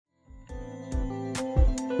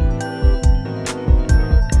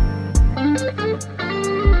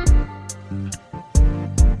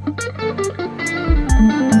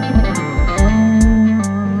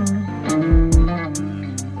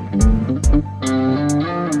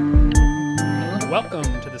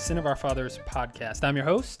Welcome to the Sin of Our Fathers podcast. I'm your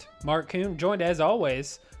host, Mark Kuhn, joined as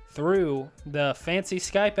always through the fancy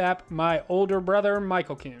Skype app, my older brother,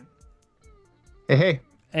 Michael Kuhn. Hey.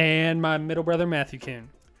 And my middle brother, Matthew Kuhn.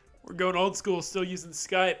 We're going old school, still using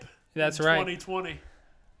Skype. That's right. 2020.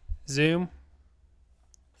 Zoom,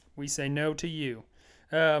 we say no to you.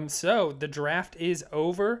 So the draft is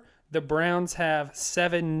over. The Browns have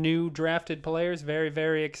 7 new drafted players. Very,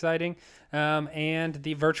 very exciting. And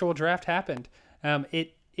the virtual draft happened.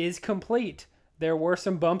 It is complete. There were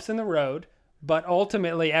some bumps in the road, but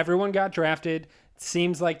ultimately everyone got drafted. It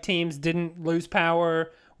seems like teams didn't lose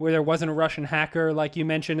power where there wasn't a Russian hacker like you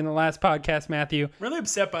mentioned in the last podcast, Matthew. Really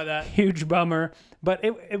upset by that. Huge bummer. But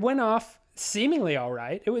it went off seemingly all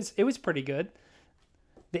right. It was pretty good.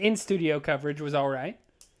 The in-studio coverage was all right.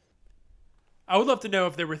 I would love to know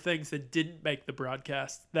if there were things that didn't make the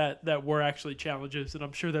broadcast that were actually challenges, and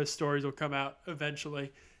I'm sure those stories will come out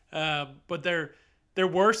eventually. But there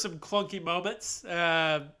were some clunky moments.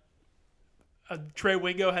 Trey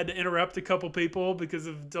Wingo had to interrupt a couple people because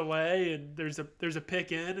of delay, and there's a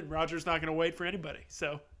pick in, and Roger's not going to wait for anybody.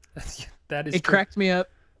 So that is it true. cracked me up.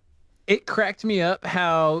 It cracked me up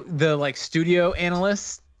how the studio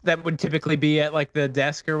analysts that would typically be at the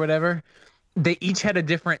desk or whatever, they each had a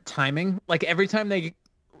different timing. Like every time they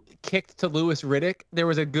kicked to Louis Riddick, there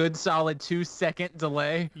was a good solid 2-second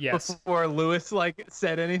delay before Louis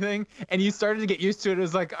said anything. And you started to get used to it. It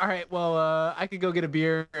was like, all right, well, I could go get a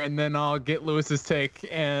beer and then I'll get Louis's take.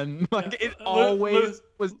 And it always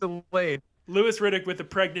was delayed. Louis Riddick with a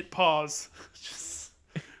pregnant pause. Just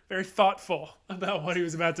very thoughtful about what he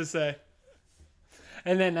was about to say.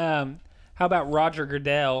 And then how about Roger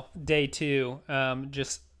Goodell, day 2,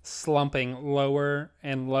 just slumping lower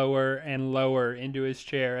and lower and lower into his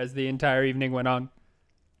chair as the entire evening went on.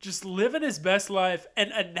 Just living his best life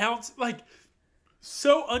and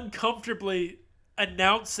so uncomfortably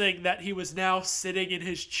announcing that he was now sitting in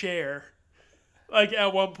his chair.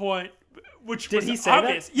 At one point, which Did was he say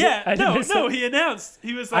obvious. that? Yeah, No, he announced.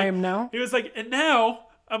 He was like, I am now. He was like, and now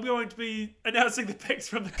I'm going to be announcing the picks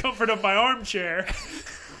from the comfort of my armchair.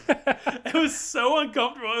 It was so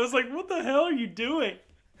uncomfortable. It was like, what the hell are you doing?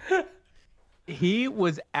 He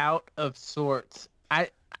was out of sorts.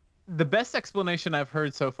 The best explanation I've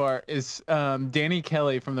heard so far is Danny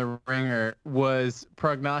Kelly from The Ringer was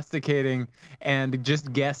prognosticating and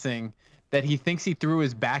just guessing that he thinks he threw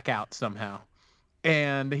his back out somehow.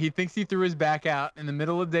 And he thinks he threw his back out in the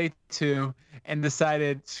middle of day 2 and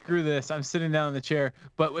decided, screw this, I'm sitting down in the chair.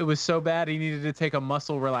 But it was so bad he needed to take a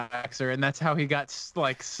muscle relaxer, and that's how he got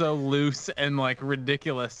so loose and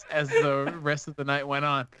ridiculous as the rest of the night went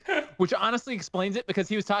on. Which honestly explains it, because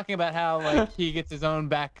he was talking about how he gets his own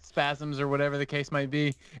back spasms or whatever the case might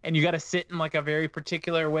be, and you got to sit in a very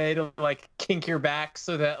particular way to kink your back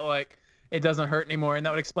so that it doesn't hurt anymore, and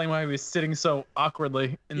that would explain why he was sitting so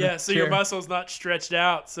awkwardly in the so chair. your muscle's not stretched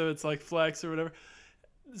out, so it's flex or whatever.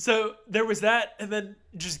 So there was that, and then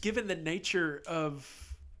just given the nature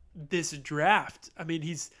of this draft, I mean,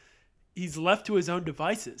 he's left to his own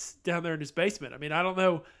devices down there in his basement. I mean, I don't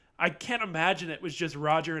know. I can't imagine it was just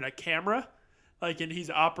Roger and a camera, and he's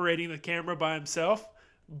operating the camera by himself.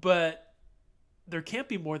 But there can't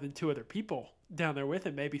be more than 2 other people down there with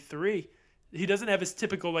him, maybe 3. He doesn't have his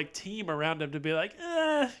typical team around him to be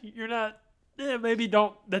you're not, maybe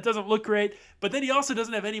don't, that doesn't look great. But then he also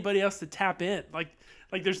doesn't have anybody else to tap in.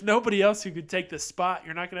 There's nobody else who could take the spot.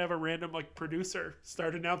 You're not going to have a random producer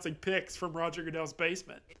start announcing picks from Roger Goodell's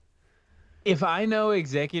basement. If I know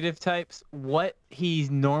executive types, what he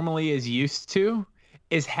normally is used to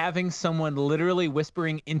is having someone literally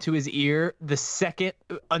whispering into his ear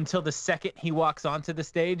until the second he walks onto the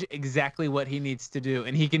stage exactly what he needs to do,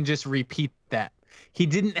 and he can just repeat that. He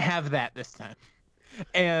didn't have that this time.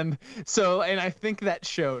 And I think that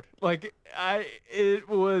showed. It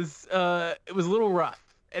was a little rough.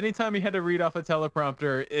 Anytime he had to read off a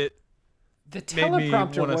teleprompter, the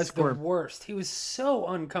teleprompter was the worst. He was so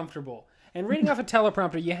uncomfortable. And reading off a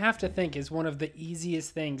teleprompter, you have to think, is one of the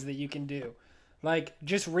easiest things that you can do.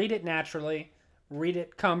 Just read it naturally, read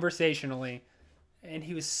it conversationally. And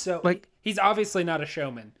he was so... he's obviously not a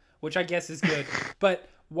showman, which I guess is good. But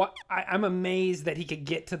I'm amazed that he could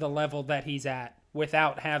get to the level that he's at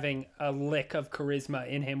without having a lick of charisma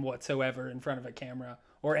in him whatsoever in front of a camera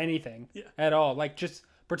or anything at all. Just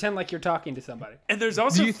pretend like you're talking to somebody. And there's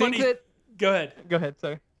also think that... Go ahead. Go ahead,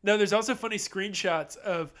 sorry. No, there's also funny screenshots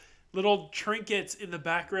of little trinkets in the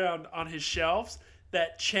background on his shelves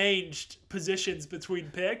that changed positions between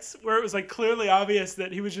picks, where it was like clearly obvious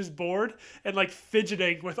that he was just bored and like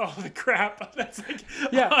fidgeting with all the crap that's like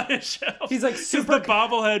on his shelf. He's like super. The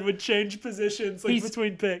bobblehead would change positions like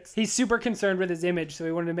between picks. He's super concerned with his image, so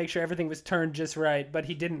he wanted to make sure everything was turned just right, but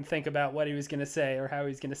he didn't think about what he was going to say or how he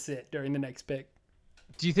was going to sit during the next pick.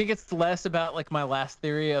 Do you think it's less about like my last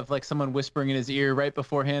theory of like someone whispering in his ear right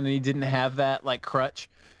beforehand and he didn't have that like crutch,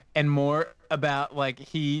 and more about like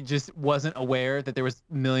he just wasn't aware that there was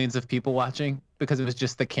millions of people watching because it was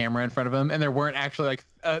just the camera in front of him and there weren't actually like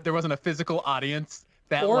there wasn't a physical audience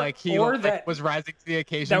that was rising to the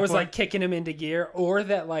occasion that was like kicking him into gear, or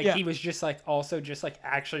that like he was just like also just like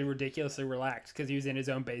actually ridiculously relaxed because he was in his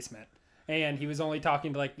own basement and he was only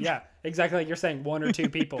talking to like exactly like you're saying, one or two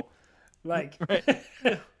people. Like, right.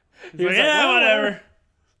 Whatever.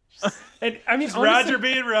 And I mean, honestly, Roger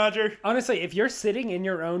being Roger. Honestly, if you're sitting in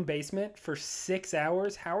your own basement for 6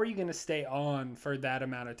 hours, how are you going to stay on for that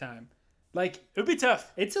amount of time? Like, it would be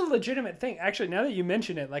tough. It's a legitimate thing. Actually, now that you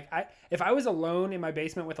mention it, like if I was alone in my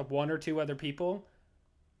basement with one or two other people,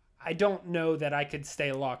 I don't know that I could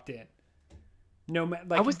stay locked in. No,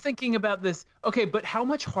 like I was thinking about this. Okay, but how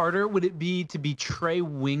much harder would it be to be Trey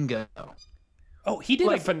Wingo? Oh, he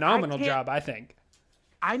did a phenomenal job, I think.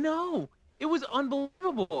 I know. It was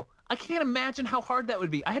unbelievable. I can't imagine how hard that would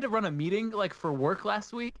be. I had to run a meeting like for work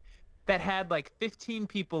last week that had like 15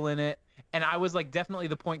 people in it, and I was like definitely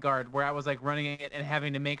the point guard where I was like running it and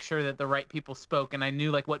having to make sure that the right people spoke, and I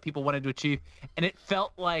knew like what people wanted to achieve, and it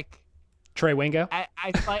felt like Trey Wingo. I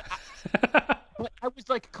was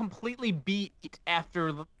like completely beat after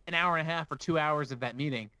an hour and a half or 2 hours of that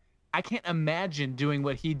meeting. I can't imagine doing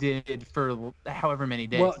what he did for however many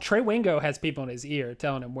days. Well, Trey Wingo has people in his ear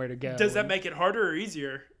telling him where to go. Does that make it harder or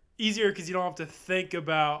easier? Easier because you don't have to think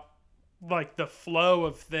about like the flow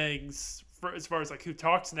of things as far as like who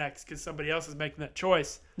talks next because somebody else is making that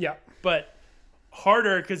choice. Yeah. But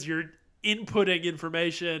harder because you're inputting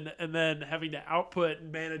information and then having to output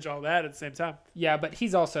and manage all that at the same time. Yeah, but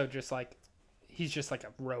he's also just like a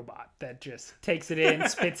robot that just takes it in,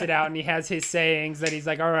 spits it out, and he has his sayings that he's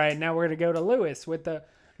like, all right, now we're going to go to Lewis with the,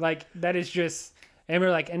 like, that is just, and we're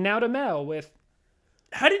like, and now to Mel with.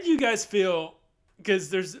 How did you guys feel?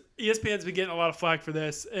 Because ESPN's been getting a lot of flack for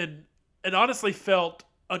this, and it honestly felt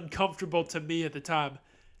uncomfortable to me at the time.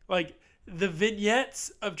 Like, the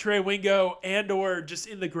vignettes of Trey Wingo and or just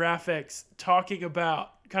in the graphics talking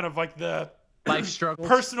about kind of like the life struggles,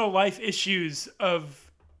 personal life issues of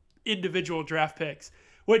individual draft picks,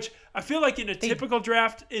 which I feel like in a typical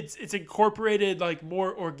draft it's incorporated like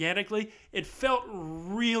more organically. It felt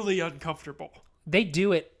really uncomfortable. They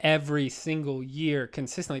do it every single year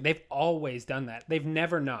consistently. They've always done that. They've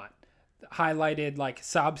never not highlighted like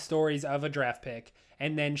sob stories of a draft pick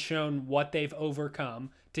and then shown what they've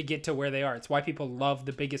overcome to get to where they are. It's why people love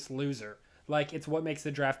The Biggest Loser. Like, it's what makes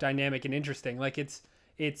the draft dynamic and interesting. Like,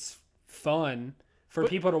 it's fun for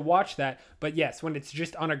people to watch that. But yes, when it's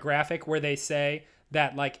just on a graphic where they say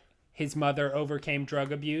that like his mother overcame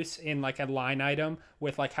drug abuse in like a line item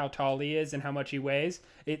with like how tall he is and how much he weighs,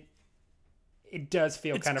 it does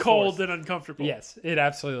feel kind of cold forced. And uncomfortable. Yes, it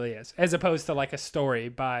absolutely is. As opposed to like a story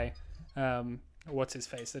by what's his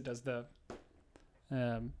face that does the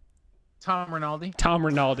Tom Rinaldi. Tom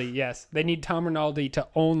Rinaldi, yes. They need Tom Rinaldi to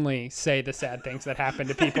only say the sad things that happen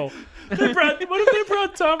to people. What if they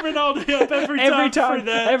brought Tom Rinaldi up every time for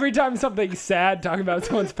that? Every time something's sad talking about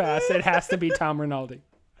someone's past, it has to be Tom Rinaldi.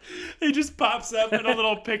 He just pops up in a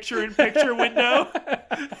little picture-in-picture window.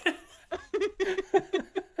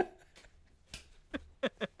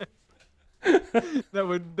 That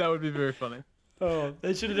would be very funny. Oh,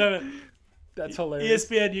 they should have done it. That's hilarious.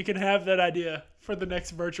 ESPN, you can have that idea for the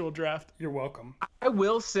next virtual draft. You're welcome. I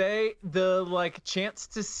will say the like chance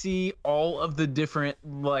to see all of the different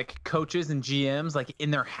like coaches and GMs like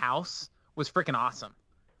in their house was freaking awesome.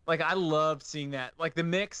 Like I loved seeing that. Like the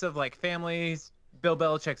mix of like families, Bill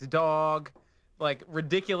Belichick's dog, like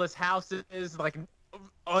ridiculous houses, like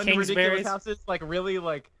unridiculous houses, like really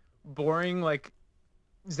like boring like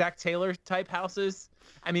Zach Taylor type houses.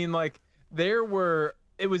 I mean like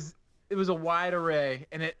it was a wide array,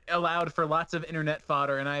 and it allowed for lots of internet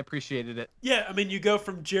fodder, and I appreciated it. Yeah, I mean, you go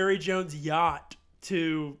from Jerry Jones' yacht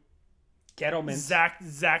to Gettleman's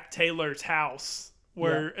Zach Taylor's house,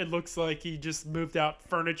 where it looks like he just moved out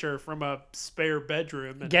furniture from a spare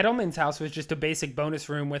bedroom. Gettleman's house was just a basic bonus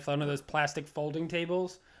room with one of those plastic folding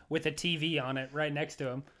tables with a TV on it right next to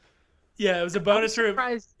him. Yeah, it was a bonus room.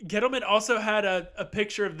 Gettleman also had a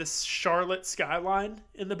picture of the Charlotte skyline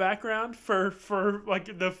in the background for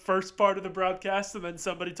like the first part of the broadcast, and then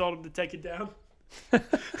somebody told him to take it down.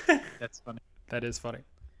 That's funny. That is funny.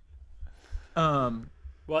 Well,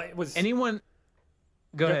 it was anyone.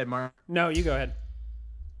 Go ahead, Mark. No, you go ahead.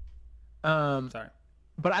 Sorry,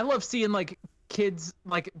 but I love seeing like kids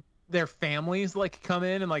like their families like come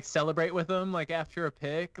in and like celebrate with them like after a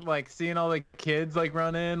pick, like seeing all the kids like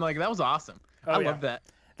run in, like that was awesome. I love that.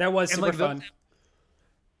 That was super fun.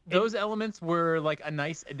 Those elements were like a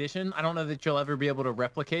nice addition. I don't know that you'll ever be able to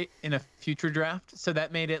replicate in a future draft, so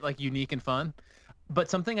that made it like unique and fun. But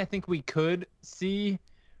something I think we could see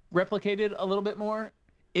replicated a little bit more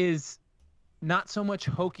is not so much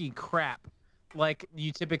hokey crap like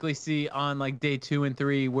you typically see on like day 2 and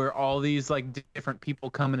 3, where all these like different people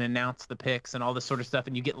come and announce the picks and all this sort of stuff,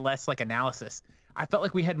 and you get less like analysis. I felt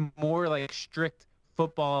like we had more like strict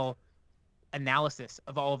football analysis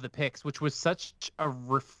of all of the picks, which was such a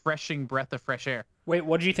refreshing breath of fresh air. Wait,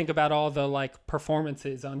 what did you think about all the like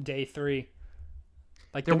performances on day 3?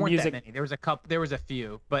 Like there weren't that many. There was a couple. There was a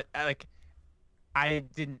few, but like I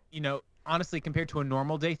didn't. Honestly, compared to a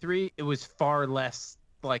normal day 3, it was far less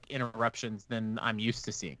like interruptions than I'm used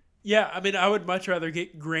to seeing. Yeah, I mean, I would much rather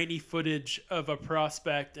get grainy footage of a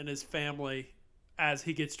prospect and his family as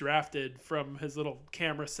he gets drafted from his little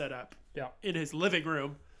camera setup in his living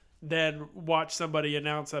room than watch somebody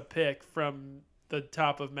announce a pick from the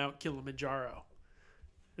top of Mount Kilimanjaro.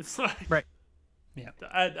 It's like, right. Yeah,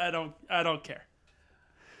 I don't care.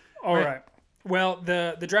 All right. Well,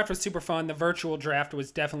 the draft was super fun. The virtual draft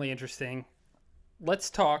was definitely interesting.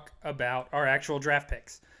 Let's talk about our actual draft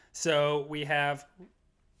picks. So we have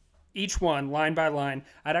each one line by line.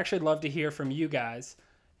 I'd actually love to hear from you guys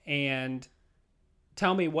and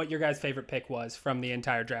tell me what your guys' favorite pick was from the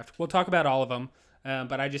entire draft. We'll talk about all of them,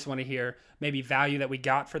 but I just want to hear maybe value that we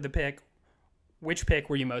got for the pick. Which pick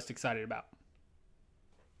were you most excited about?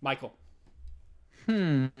 Michael.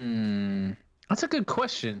 That's a good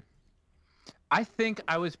question. I think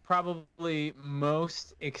I was probably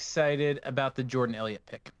most excited about the Jordan Elliott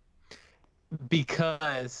pick,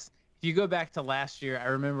 because if you go back to last year, I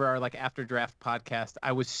remember our like after draft podcast,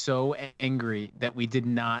 I was so angry that we did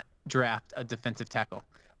not draft a defensive tackle.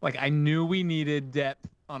 Like I knew we needed depth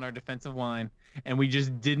on our defensive line, and we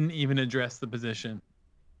just didn't even address the position.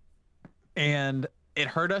 And it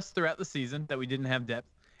hurt us throughout the season that we didn't have depth.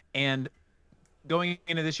 And going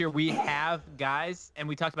into this year, we have guys, and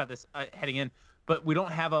we talked about this heading in, but we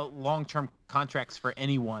don't have a long-term contracts for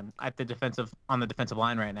anyone on the defensive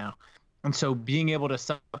line right now. And so being able to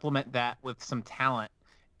supplement that with some talent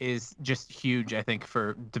is just huge, I think,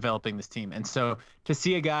 for developing this team. And so to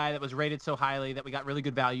see a guy that was rated so highly, that we got really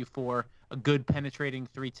good value for, a good penetrating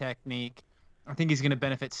 3 technique, I think he's going to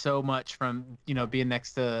benefit so much from, being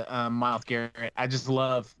next to Myles Garrett. I just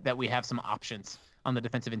love that we have some options on the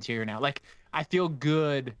defensive interior now. Like, I feel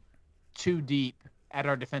good too deep at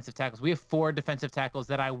our defensive tackles. We have 4 defensive tackles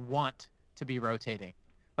that I want to be rotating.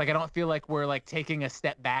 Like, I don't feel like we're like taking a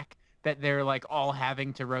step back, that they're like all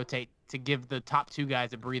having to rotate to give the top 2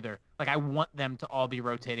 guys a breather. Like, I want them to all be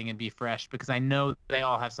rotating and be fresh, because I know they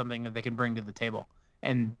all have something that they can bring to the table.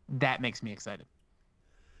 And that makes me excited.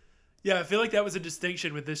 Yeah, I feel like that was a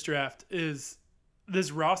distinction with this draft, is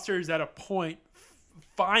this roster is at a point,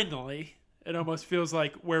 finally, it almost feels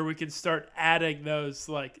like, where we can start adding those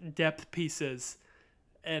like depth pieces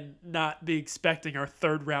and not be expecting our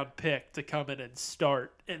 3rd round pick to come in and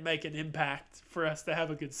start and make an impact for us to have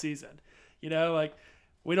a good season. Like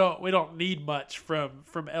we don't need much from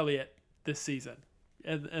Elliott this season.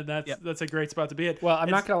 And that's a great spot to be in. Well, I'm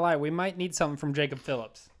not going to lie, we might need something from Jacob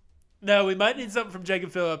Phillips. No, we might need something from Jacob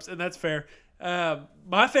Phillips, and that's fair.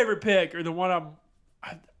 My favorite pick, or the one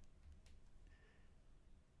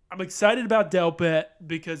I'm excited about Delpit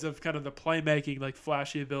because of kind of the playmaking, like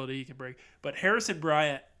flashy ability he can bring. But Harrison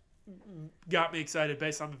Bryant got me excited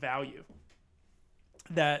based on the value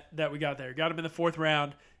that we got there. Got him in the 4th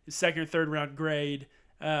round, his 2nd or 3rd round grade,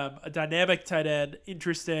 a dynamic tight end,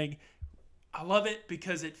 interesting. I love it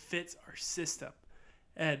because it fits our system.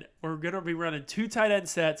 And we're going to be running 2 tight end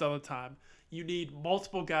sets all the time. You need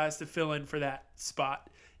multiple guys to fill in for that spot.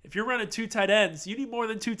 If you're running 2 tight ends, you need more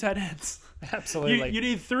than 2 tight ends. Absolutely. You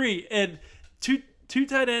need 3. And two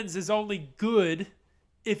tight ends is only good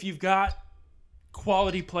if you've got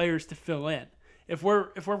quality players to fill in. If we're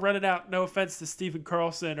running out, no offense to Stephen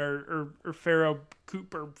Carlson or Pharaoh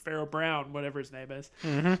Cooper, Pharaoh Brown, whatever his name is.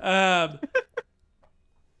 Mm-hmm.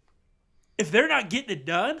 If they're not getting it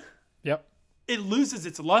done, yep, it loses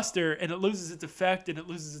its luster, and it loses its effect, and it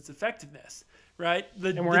loses its effectiveness, right?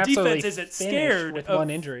 The defense isn't scared with one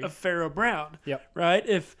injury of Pharaoh Brown, yep, right?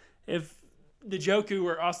 If Njoku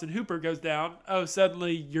or Austin Hooper goes down,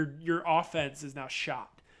 suddenly your offense is now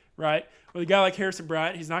shot, right? With a guy like Harrison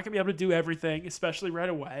Bryant, he's not going to be able to do everything, especially right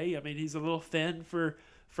away. I mean, he's a little thin for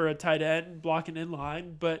a tight end blocking in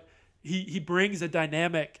line, but he brings a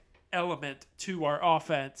dynamic element to our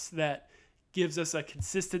offense that gives us a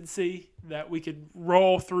consistency that we can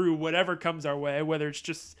roll through whatever comes our way, whether it's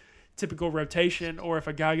just typical rotation or if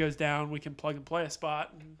a guy goes down, we can plug and play a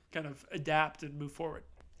spot and kind of adapt and move forward.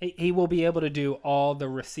 He will be able to do all the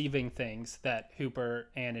receiving things that Hooper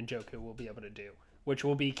and Njoku will be able to do, which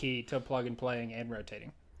will be key to plug and playing and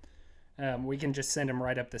rotating. We can just send him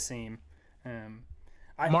right up the seam.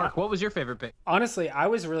 Mark, what was your favorite pick? Honestly, I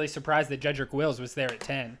was really surprised that Jedrick Wills was there at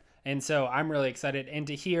 10. And so I'm really excited. And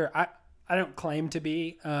to hear, I don't claim to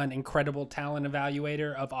be an incredible talent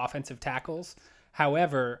evaluator of offensive tackles.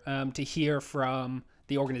 However, to hear from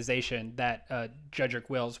the organization that Jedrick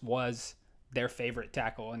Wills was their favorite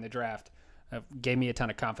tackle in the draft gave me a ton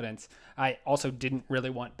of confidence. I also didn't really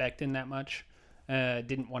want Becton that much.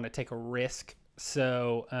 Didn't want to take a risk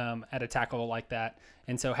at a tackle like that.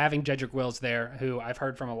 And so having Jedrick Wills there, who I've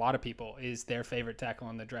heard from a lot of people is their favorite tackle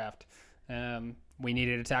in the draft. We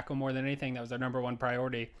needed a tackle more than anything. That was our number one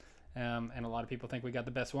priority. And a lot of people think we got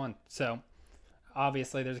the best one. So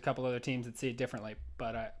obviously there's a couple other teams that see it differently,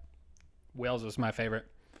 but Wills was my favorite.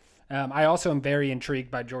 I also am very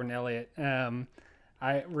intrigued by Jordan Elliott.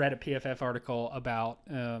 I read a PFF article about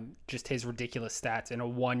just his ridiculous stats in a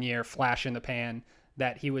 1-year flash in the pan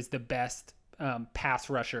that he was the best pass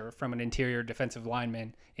rusher from an interior defensive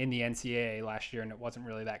lineman in the NCAA last year, and it wasn't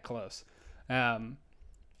really that close.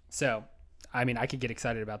 So, I mean, I could get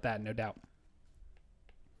excited about that, no doubt.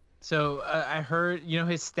 So I heard,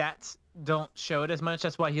 his stats don't show it as much.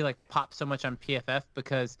 That's why he popped so much on PFF,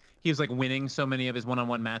 because he was winning so many of his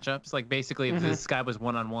one-on-one matchups. Basically, if this guy was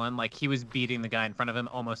one-on-one, he was beating the guy in front of him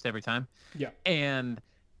almost every time. Yeah. And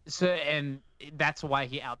that's why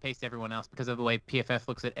he outpaced everyone else, because of the way PFF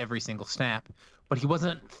looks at every single snap. But he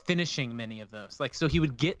wasn't finishing many of those. So he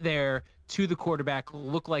would get there to the quarterback,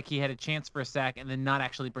 look like he had a chance for a sack, and then not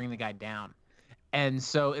actually bring the guy down. And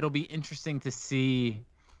so it'll be interesting to see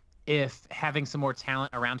if having some more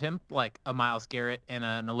talent around him, like a Myles Garrett and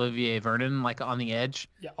an Olivier Vernon, on the edge,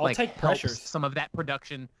 I'll take pressures. Helps some of that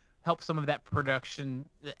production, helps him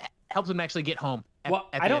actually get home.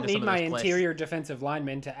 I don't need my interior defensive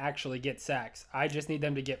linemen to actually get sacks. I just need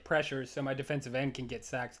them to get pressures so my defensive end can get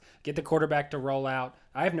sacks, get the quarterback to roll out.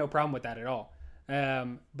 I have no problem with that at all.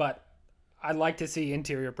 But I like to see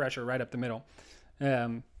interior pressure right up the middle.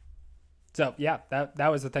 So yeah,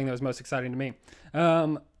 that was the thing that was most exciting to me.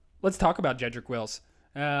 Let's talk about Jedrick Wills.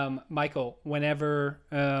 Michael, whenever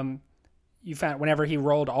he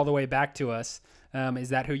rolled all the way back to us, is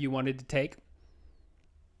that who you wanted to take?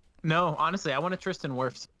 No, honestly, I wanted Tristan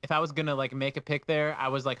Wirfs. If I was going to make a pick there, I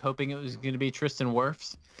was hoping it was going to be Tristan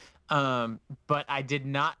Wirfs. But I did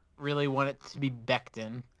not really want it to be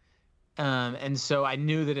Becton. And so I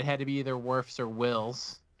knew that it had to be either Wirfs or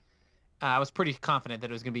Wills. I was pretty confident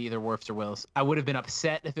that it was going to be either Wirfs or Wills. I would have been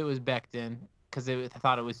upset if it was Becton, because I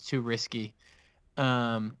thought it was too risky.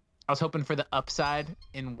 I was hoping for the upside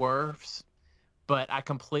in Wirfs, but I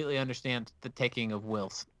completely understand the taking of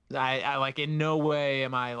Wills. I in no way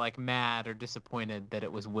am I mad or disappointed that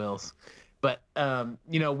it was Wills. But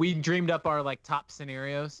we dreamed up our top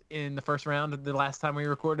scenarios in the first round the last time we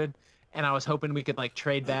recorded, and I was hoping we could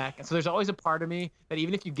trade back. And so there's always a part of me that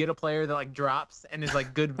even if you get a player that drops and is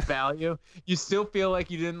good value, you still feel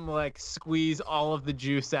like you didn't squeeze all of the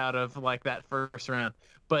juice out of that first round.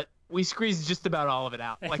 But we squeezed just about all of it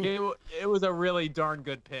out. It was a really darn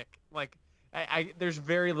good pick. There's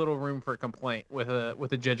very little room for complaint with a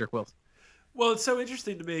Jedrick Wills. Well, it's so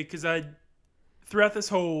interesting to me because throughout this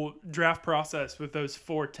whole draft process with those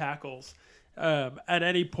 4 tackles, at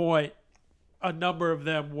any point, a number of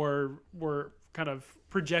them were kind of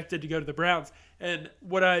projected to go to the Browns. And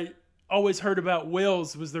what I always heard about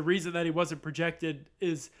Wills was the reason that he wasn't projected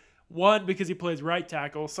is, one, because he plays right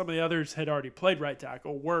tackle. Some of the others had already played right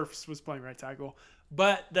tackle. Wirfs was playing right tackle.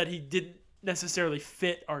 But that he didn't necessarily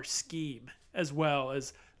fit our scheme as well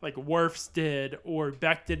as Wirfs did or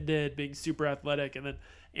Becton did, being super athletic. And then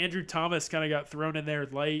Andrew Thomas kind of got thrown in there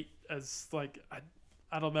late as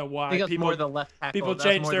I don't know why people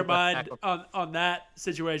changed their mind on that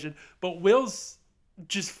situation. But Wills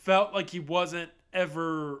just felt like he wasn't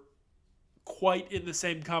ever quite in the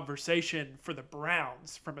same conversation for the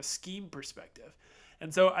Browns from a scheme perspective.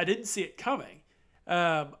 And so I didn't see it coming.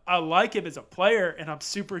 I like him as a player, and I'm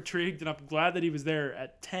super intrigued, and I'm glad that he was there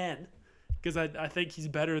at 10 because I think he's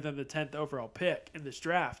better than the 10th overall pick in this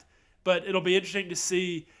draft. But it'll be interesting to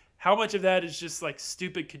see how much of that is just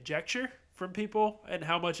stupid conjecture from people and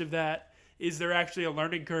how much of that is there actually a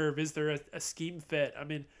learning curve? Is there a scheme fit? I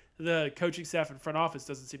mean, the coaching staff and front office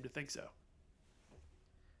doesn't seem to think so.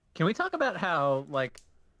 Can we talk about how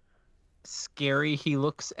scary he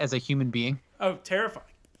looks as a human being? Oh, terrifying.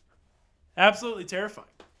 Absolutely terrifying.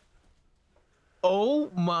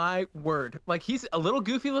 Oh my word. He's a little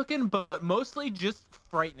goofy looking, but mostly just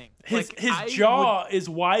frightening. His jaw is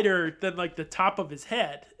wider than the top of his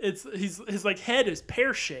head. His head is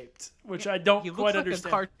pear-shaped, which I don't quite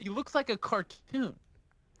understand. He looks like a cartoon.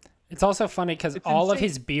 It's also funny because all of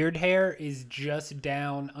his beard hair is just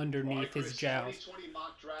down underneath his jowls.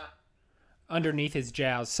 Underneath his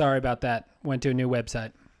jowls. Sorry about that. Went to a new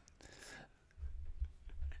website.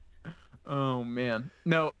 Oh, man.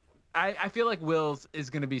 No, I feel like Wills is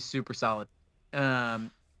going to be super solid.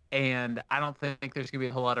 And I don't think there's going to be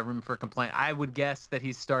a whole lot of room for complaint. I would guess that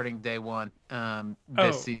he's starting day one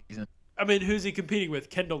this season. I mean, who's he competing with?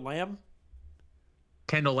 Kendall Lamb?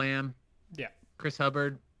 Yeah. Chris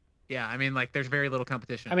Hubbard. Yeah, I mean, there's very little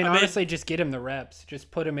competition. I mean, honestly, just get him the reps. Just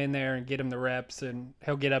put him in there and get him the reps, and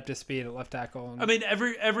he'll get up to speed at left tackle. I mean,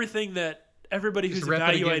 everything that everybody who's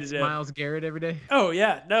evaluated him. Myles Garrett every day. Oh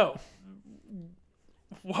yeah, no.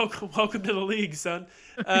 Welcome to the league, son.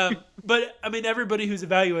 But I mean, everybody who's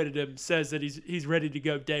evaluated him says that he's ready to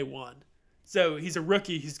go day one. So he's a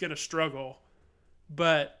rookie. He's going to struggle,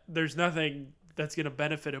 but there's nothing that's going to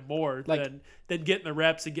benefit him more than getting the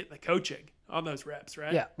reps and getting the coaching on those reps,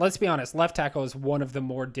 right? Yeah, let's be honest. Left tackle is one of the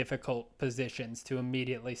more difficult positions to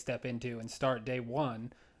immediately step into and start day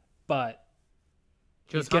one, but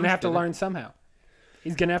he's going to have to learn somehow.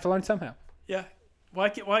 Yeah. Why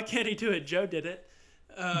can't he do it? Joe did it.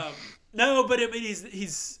 No, but I mean,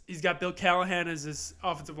 he's got Bill Callahan as his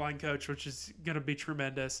offensive line coach, which is going to be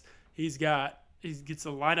tremendous. He gets a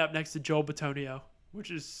lineup next to Joel Bitonio,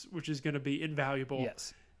 which is going to be invaluable.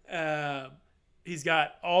 Yes. He's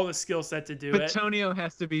got all the skill set to do it. Bitonio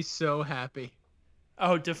has to be so happy.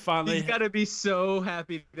 Oh, to finally. He's got to be so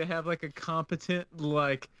happy to have a competent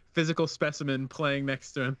physical specimen playing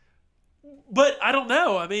next to him. But I don't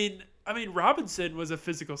know. I mean, Robinson was a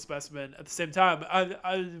physical specimen at the same time.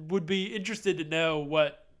 I would be interested to know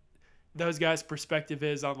what those guys' perspective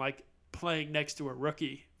is on playing next to a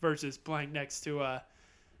rookie versus playing next to a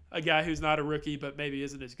guy who's not a rookie but maybe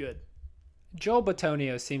isn't as good. Joel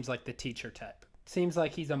Bitonio seems like the teacher type. Seems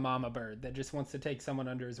like he's a mama bird that just wants to take someone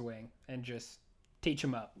under his wing and just teach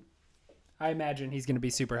him up. I imagine he's going to be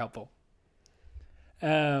super helpful.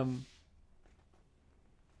 All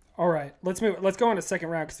right, let's move. Let's go on to second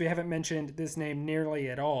round because we haven't mentioned this name nearly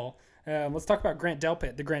at all. Let's talk about Grant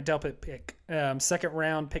Delpit, the Grant Delpit pick. Second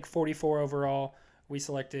round, pick 44 overall. We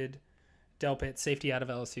selected Delpit, safety out of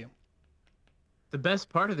LSU. The best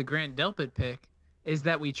part of the Grant Delpit pick is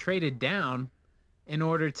that we traded down in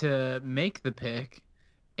order to make the pick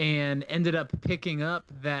and ended up picking up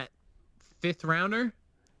that fifth rounder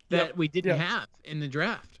that we didn't have in the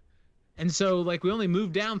draft. And so we only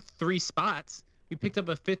moved down 3 spots. We picked up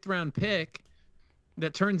a 5th round pick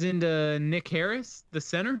that turns into Nick Harris, the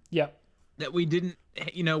center. Yep. That we didn't,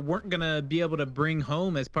 weren't going to be able to bring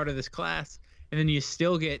home as part of this class. And then you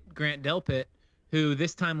still get Grant Delpit, who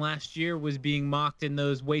this time last year was being mocked in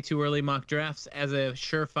those way too early mock drafts as a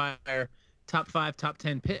surefire top 5, top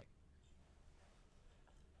 10 pick.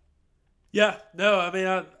 Yeah, no, I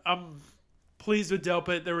mean, I'm pleased with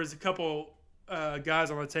Delpit. There was a couple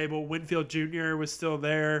guys on the table. Winfield Jr. was still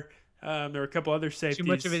there. There were a couple other safeties.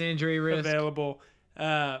 Too much of an injury risk available.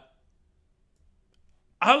 I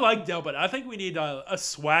like Delpit. I think we need a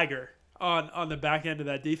swagger on the back end of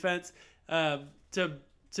that defense.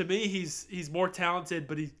 To me, he's more talented,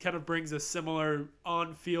 but he kind of brings a similar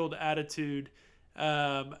on-field attitude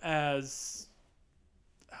as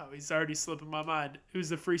he's already slipping my mind. Who's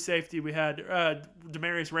the free safety we had?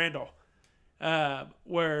 Demarius Randall,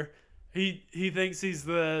 where he thinks he's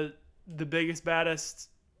the biggest, baddest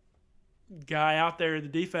guy out there in the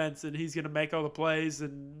defense, and he's going to make all the plays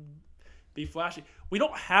and be flashy. We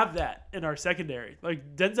don't have that in our secondary.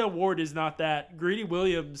 Denzel Ward is not that. Greedy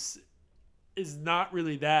Williams is not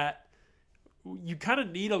really that. You kind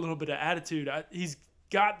of need a little bit of attitude. He's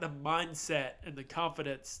got the mindset and the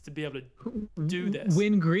confidence to be able to do this.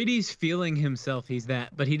 When Greedy's feeling himself, he's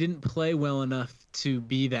that, but he didn't play well enough to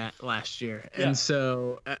be that last year. Yeah. And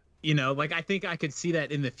so, I think I could see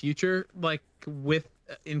that in the future,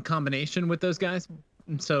 in combination with those guys.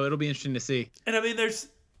 So it'll be interesting to see. And I mean,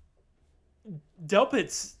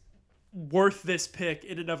 Delpit's worth this pick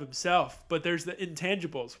in and of himself, but there's the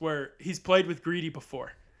intangibles where he's played with Greedy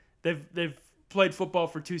before. They've played football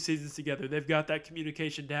for 2 seasons together. They've got that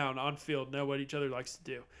communication down on field, know what each other likes to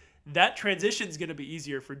do. That transition is going to be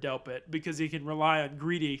easier for Delpit because he can rely on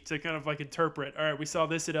Greedy to kind of interpret, all right, we saw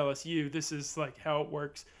this at LSU. This is how it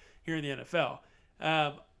works. here in the NFL.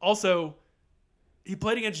 Also, he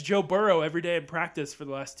played against Joe Burrow every day in practice for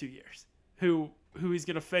the last 2 years, who he's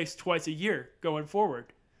going to face twice a year going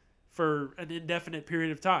forward for an indefinite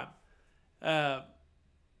period of time.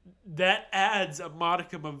 That adds a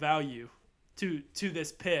modicum of value to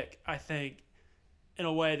this pick, I think, in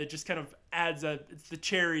a way that just kind of adds it's the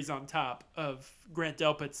cherries on top of Grant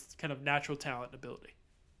Delpit's kind of natural talent and ability.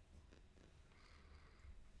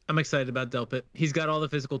 I'm excited about Delpit. He's got all the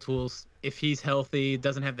physical tools. If he's healthy,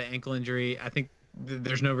 doesn't have the ankle injury, I think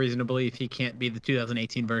there's no reason to believe he can't be the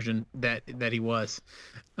 2018 version that he was.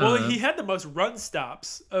 Well, he had the most run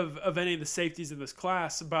stops of any of the safeties in this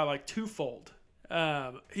class by like twofold.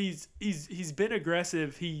 He's been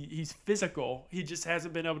aggressive. He's physical. He just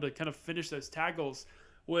hasn't been able to kind of finish those tackles,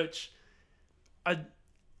 which I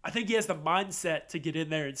think he has the mindset to get in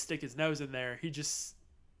there and stick his nose in there. He just,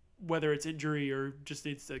 whether it's injury or just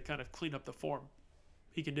needs to kind of clean up the form,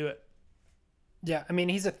 he can do it. Yeah, I mean,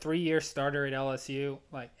 he's a 3-year starter at LSU.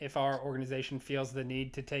 Like, if our organization feels the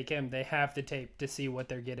need to take him, they have the tape to see what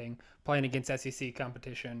they're getting playing against SEC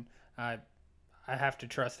competition. I have to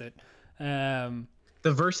trust it. The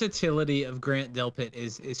versatility of Grant Delpit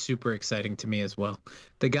is super exciting to me as well.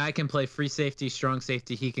 The guy can play free safety, strong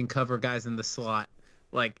safety. He can cover guys in the slot.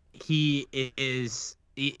 Like, he's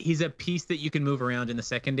a piece that you can move around in the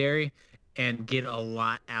secondary and get a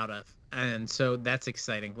lot out of. And so that's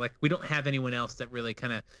exciting. Like, we don't have anyone else that really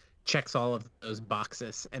kind of checks all of those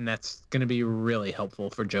boxes, and that's going to be really helpful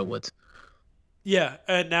for Joe Woods. Yeah,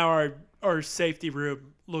 and now our safety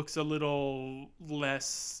room looks a little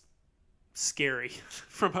less scary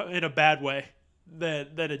in a bad way than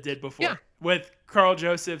it did before. Yeah. With Carl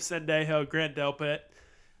Joseph, Sendejo, Grant Delpit,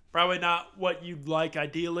 probably not what you'd like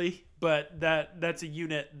ideally, but that's a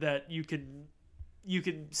unit that you can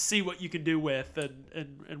see what you can do with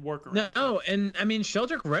and work around. No, and I mean,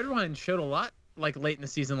 Sheldrick Redwine showed a lot like late in the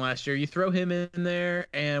season last year. You throw him in there,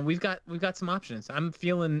 and we've got some options. I'm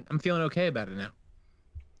feeling okay about it now.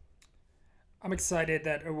 I'm excited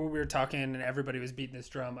that we were talking and everybody was beating this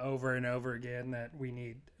drum over and over again that we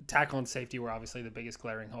need tackle and safety were obviously the biggest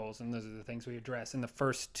glaring holes, and those are the things we address in the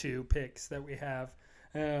first 2 picks that we have.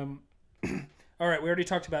 All right, we already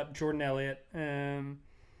talked about Jordan Elliott.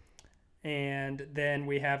 And then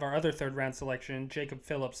we have our other 3rd-round selection, Jacob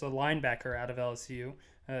Phillips, a linebacker out of LSU,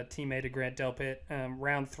 teammate of Grant Delpit,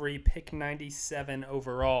 round 3, pick 97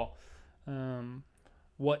 overall.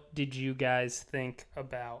 What did you guys think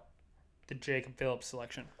about the Jacob Phillips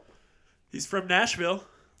selection? He's from Nashville.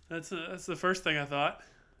 That's the first thing I thought.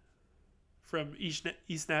 From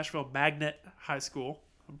East Nashville Magnet High School,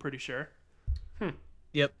 I'm pretty sure.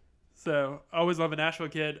 Yep. So I always love a Nashville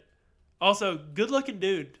kid. Also, good-looking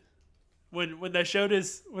dude. When they showed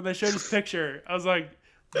his picture, I was like,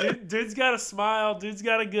 dude's got a smile. Dude's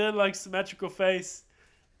got a good symmetrical face.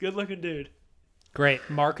 Good looking dude. Great,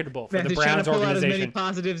 marketable for the Browns organization. Out as many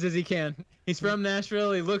positives as he can. He's from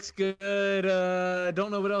Nashville. He looks good.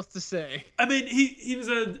 Don't know what else to say. I mean, he was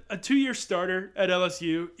a 2-year starter at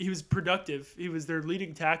LSU. He was productive. He was their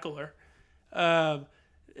leading tackler.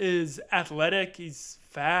 Is athletic. He's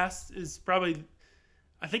fast. Is probably.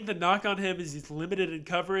 I think the knock on him is he's limited in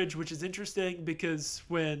coverage, which is interesting because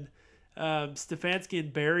when Stefanski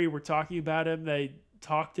and Barry were talking about him, they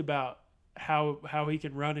talked about how he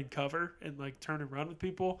can run and cover and turn and run with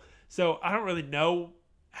people. So I don't really know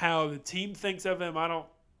how the team thinks of him. I don't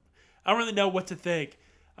really know what to think.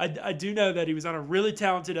 I do know that he was on a really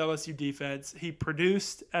talented LSU defense. He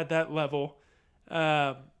produced at that level.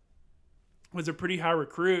 Was a pretty high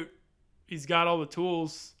recruit. He's got all the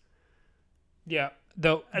tools. Yeah.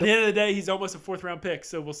 At the end of the day, he's almost a 4th-round pick,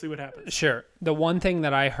 so we'll see what happens. Sure. The one thing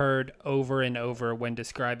that I heard over and over when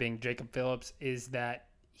describing Jacob Phillips is that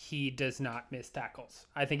he does not miss tackles.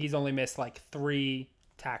 I think he's only missed 3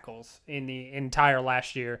 tackles in the entire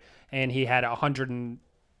last year, and he had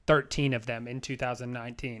 113 of them in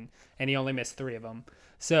 2019, and he only missed 3 of them.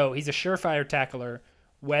 So he's a surefire tackler,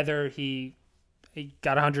 whether he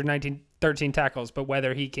got 13 tackles, but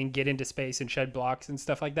whether he can get into space and shed blocks and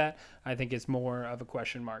stuff like that, I think is more of a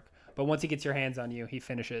question mark. But once he gets your hands on you, he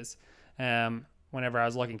finishes. Whenever I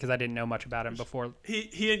was looking, because I didn't know much about him before.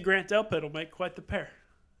 He and Grant Delpit will make quite the pair.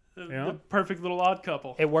 The perfect little odd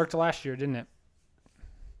couple. It worked last year, didn't it?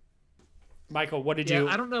 Michael, what did you...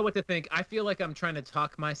 I don't know what to think. I feel like I'm trying to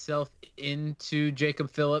talk myself into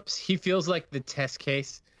Jacob Phillips. He feels like the test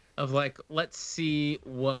case of let's see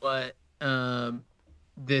what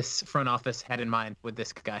this front office had in mind with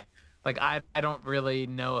this guy. I don't really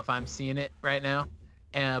know if I'm seeing it right now,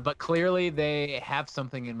 but clearly they have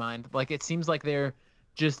something in mind. It seems like they're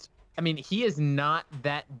just. I mean, he is not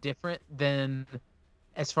that different than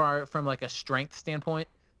as far from like a strength standpoint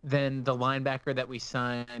than the linebacker that we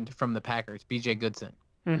signed from the Packers, BJ Goodson.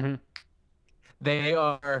 Mm-hmm. They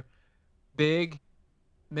are big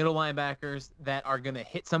middle linebackers that are going to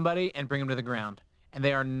hit somebody and bring them to the ground. And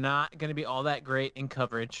they are not going to be all that great in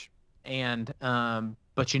coverage. And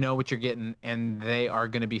but you know what you're getting, and they are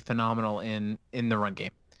going to be phenomenal in the run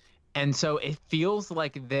game. And so it feels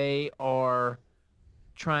like they are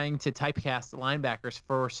trying to typecast linebackers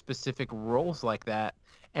for specific roles like that.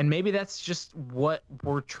 And maybe that's just what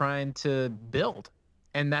we're trying to build.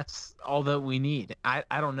 And that's all that we need. I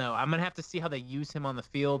don't know. I'm going to have to see how they use him on the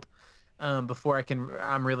field before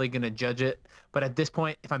I'm really going to judge it. But at this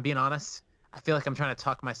point, if I'm being honest, I feel like I'm trying to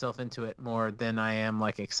talk myself into it more than I am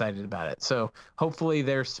like excited about it. So hopefully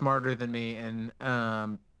they're smarter than me.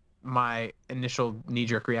 And my initial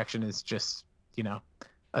knee-jerk reaction is just,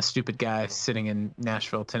 a stupid guy sitting in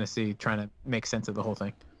Nashville, Tennessee, trying to make sense of the whole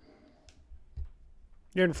thing.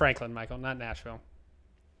 You're in Franklin, Michael, not Nashville.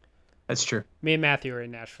 That's true. Me and Matthew are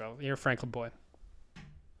in Nashville. You're a Franklin boy.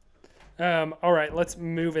 All right, let's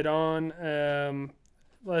move it on.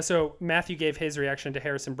 So Matthew gave his reaction to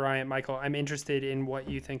Harrison Bryant. Michael, I'm interested in what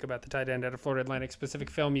you think about the tight end out of Florida Atlantic, specific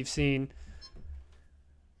film you've seen,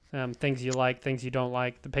 things you like, things you don't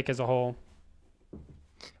like, the pick as a whole.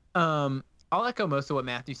 I'll echo most of what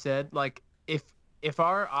Matthew said. Like, if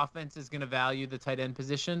our offense is going to value the tight end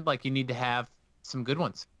position, like, you need to have some good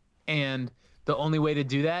ones. And the only way to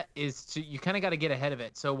do that is you kind of got to get ahead of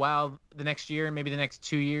it. So while the next year, maybe the next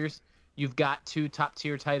 2 years, you've got 2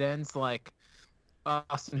 top-tier tight ends like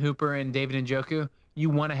Austin Hooper and David Njoku, you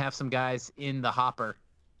want to have some guys in the hopper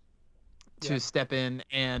to step in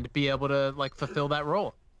and be able to, like, fulfill that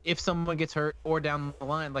role. If someone gets hurt or down the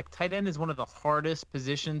line, like, tight end is one of the hardest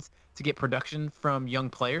positions to get production from young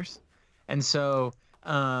players. And so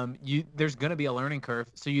there's going to be a learning curve.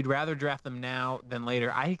 So you'd rather draft them now than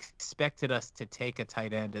later. I expected us to take a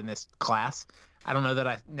tight end in this class. I don't know that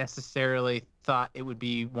I necessarily thought it would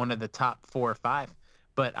be one of the top 4 or 5,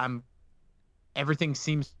 but everything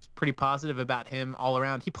seems pretty positive about him all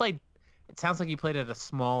around. It sounds like he played at a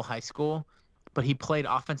small high school, but he played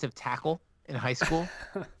offensive tackle in high school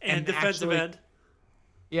and defensive end.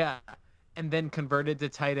 Yeah. And then converted to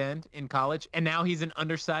tight end in college. And now he's an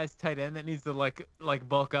undersized tight end that needs to like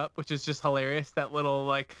bulk up, which is just hilarious. That little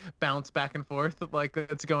like bounce back and forth like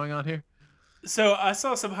that's going on here. So I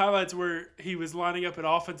saw some highlights where he was lining up at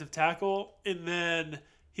offensive tackle, and then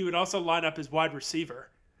he would also line up as wide receiver,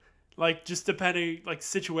 like just depending like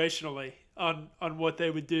situationally on what they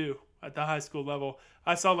would do at the high school level.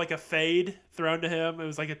 I saw like a fade thrown to him. It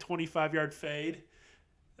was like a 25-yard fade.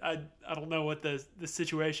 I don't know what the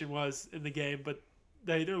situation was in the game, but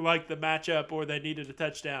they either liked the matchup or they needed a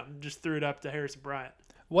touchdown and just threw it up to Harrison Bryant.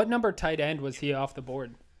 What number tight end was he off the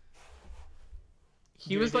board?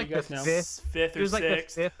 He was like the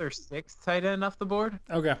fifth or sixth tight end off the board.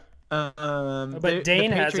 Okay. But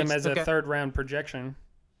Dane has him as a third-round projection.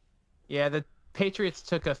 Yeah, the Patriots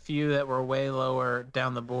took a few that were way lower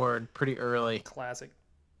down the board pretty early. Classic.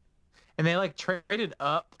 And they like traded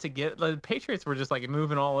up to get the Patriots were just like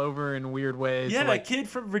moving all over in weird ways. Yeah, that kid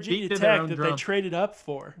from Virginia Tech that they traded up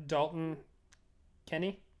for. Dalton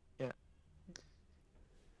Kenny?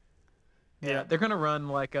 Yeah, they're gonna run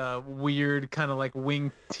like a weird kind of like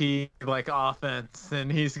wing T like offense,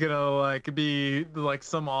 and he's gonna like be like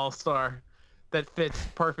some all-star that fits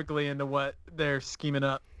perfectly into what they're scheming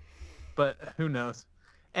up. But who knows?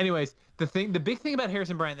 Anyways, the big thing about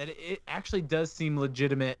Harrison Bryant that it actually does seem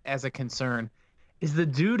legitimate as a concern is the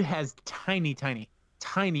dude has tiny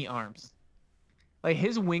arms. Like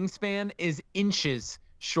his wingspan is inches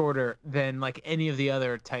shorter than like any of the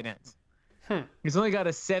other tight ends. He's only got a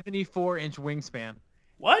 74-inch wingspan.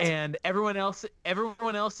 What? And everyone else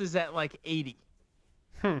is at like 80.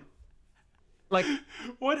 Like,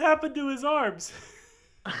 what happened to his arms?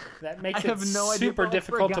 That makes it super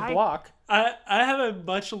difficult to block. I have a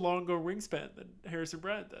much longer wingspan than Harrison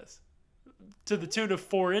Bryant does, to the tune of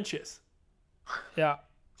 4 inches. Yeah.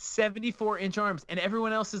 74-inch arms, and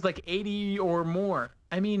everyone else is like 80 or more.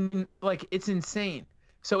 I mean, like, it's insane.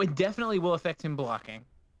 So it definitely will affect him blocking.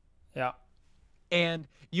 Yeah. And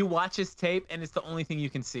you watch his tape, and it's the only thing you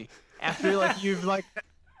can see. After like you've like,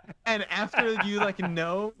 and after you like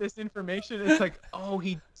know this information, it's like, oh,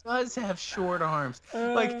 he does have short arms.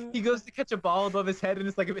 Like he goes to catch a ball above his head, and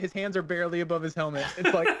it's like his hands are barely above his helmet.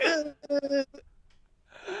 It's like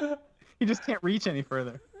he just can't reach any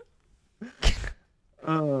further.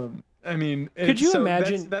 I mean, could you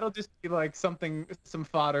imagine? That'll just be like some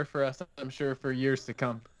fodder for us, I'm sure, for years to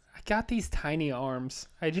come. I got these tiny arms.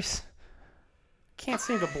 I just can't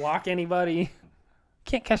seem to block anybody.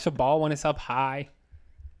 Can't catch the ball when it's up high.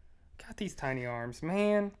 Got these tiny arms,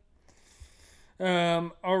 man.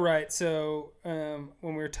 All right, so when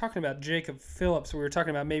we were talking about Jacob Phillips, we were talking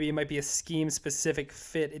about maybe it might be a scheme-specific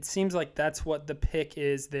fit. It seems like that's what the pick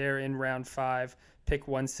is there in round 5, pick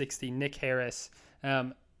 160, Nick Harris.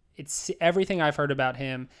 It's everything I've heard about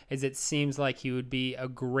him is it seems like he would be a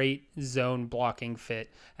great zone blocking fit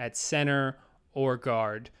at center or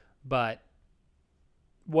guard. But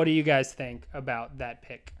what do you guys think about that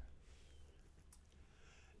pick?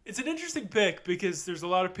 It's an interesting pick because there's a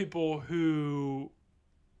lot of people who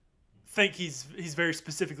think he's very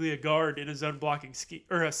specifically a guard in a zone blocking scheme,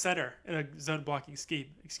 or a center in a zone blocking scheme.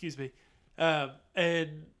 Excuse me,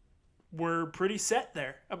 and we're pretty set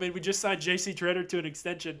there. I mean, we just signed J.C. Tretter to an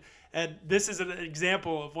extension, and this is an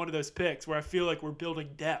example of one of those picks where I feel like we're building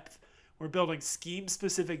depth. We're building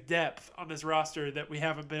scheme-specific depth on this roster that we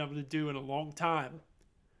haven't been able to do in a long time,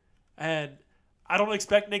 and I don't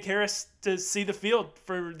expect Nick Harris to see the field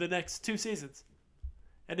for the next 2 seasons.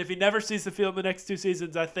 And if he never sees the field in the next 2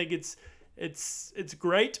 seasons, I think it's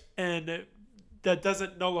great, and that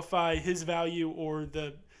doesn't nullify his value or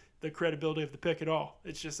the credibility of the pick at all.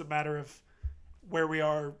 It's just a matter of where we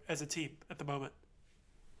are as a team at the moment.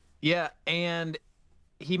 Yeah, and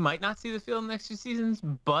he might not see the field in the next 2 seasons,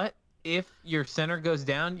 but if your center goes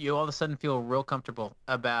down, you all of a sudden feel real comfortable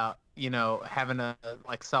about having a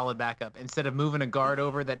solid backup instead of moving a guard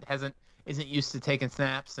over that isn't used to taking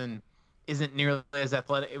snaps and isn't nearly as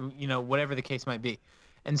athletic, whatever the case might be.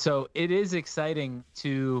 And so it is exciting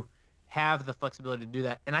to have the flexibility to do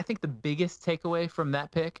that. And I think the biggest takeaway from that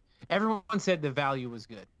pick, everyone said the value was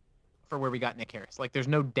good for where we got Nick Harris. There's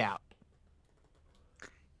no doubt.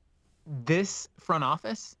 This front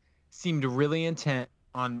office seemed really intent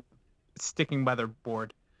on sticking by their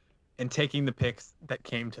board and taking the picks that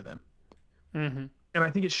came to them. Mm-hmm. And I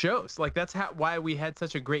think it shows. That's why we had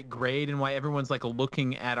such a great grade and why everyone's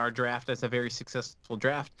looking at our draft as a very successful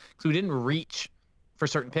draft, because we didn't reach for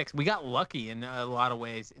certain picks. We got lucky in a lot of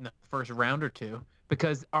ways in the first round or two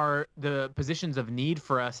because the positions of need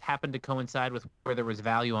for us happened to coincide with where there was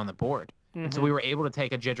value on the board. Mm-hmm. And so we were able to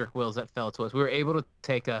take a Jedrick Wills that fell to us. We were able to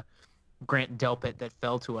take a Grant Delpit that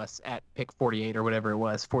fell to us at pick 48 or whatever it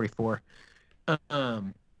was, 44.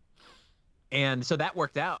 And so that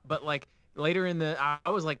worked out. But later I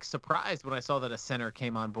was surprised when I saw that a center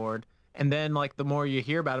came on board. And then the more you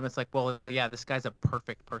hear about him, it's well, yeah, this guy's a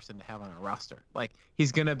perfect person to have on a roster.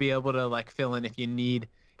 He's going to be able to fill in if you need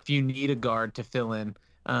a guard to fill in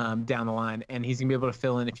down the line. And he's going to be able to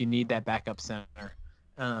fill in if you need that backup center.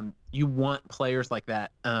 You want players like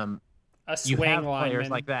that. A swing lineman.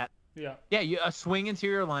 Players like that. Yeah. Yeah, a swing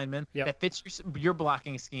interior lineman that fits your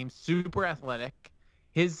blocking scheme, super athletic.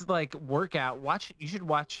 His workout, you should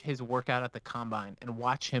watch his workout at the combine and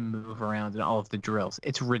watch him move around in all of the drills.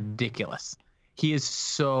 It's ridiculous. He is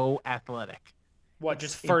so athletic. What,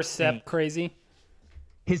 just first step crazy?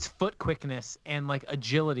 His foot quickness and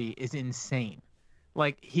agility is insane.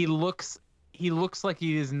 He looks like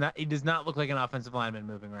he does not look like an offensive lineman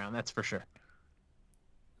moving around. That's for sure.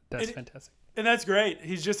 That's fantastic. And that's great.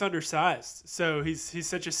 He's just undersized. So he's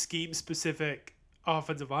such a scheme specific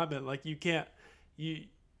offensive lineman. You can't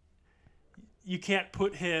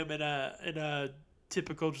put him in a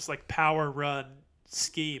typical just power run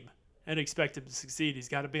scheme and expect him to succeed. He's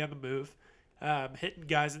got to be on the move, hitting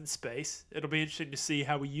guys in space. It'll be interesting to see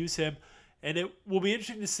how we use him, and it will be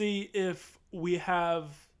interesting to see if we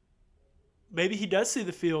have maybe he does see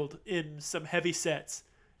the field in some heavy sets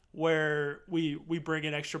where we bring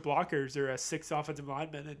in extra blockers or a 6 offensive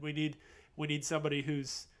lineman, and we need somebody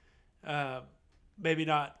who's maybe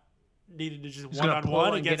not needing to just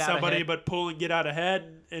one-on-one against somebody, but pull and get out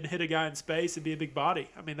ahead and hit a guy in space and be a big body.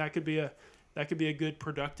 I mean, that could be a good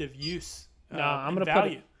productive use. I'm gonna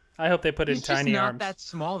value. I hope they put in tiny arms. He's not that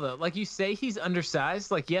small though. You say, he's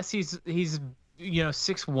undersized. Yes, he's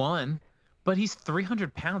 6'1", but he's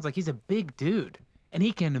 300 pounds. He's a big dude, and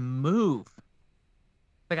he can move.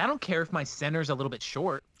 I don't care if my center's a little bit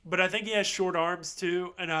short. But I think he has short arms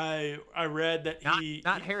too, and I read that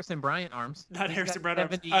not Harrison Bryant arms. Not Harrison Bryant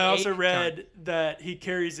arms. I also read that he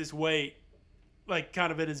carries his weight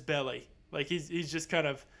kind of in his belly. He's just kind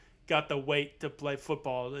of got the weight to play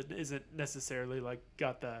football and isn't necessarily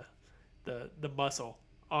got the muscle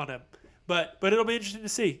on him. But it'll be interesting to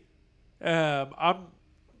see. I'm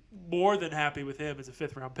more than happy with him as a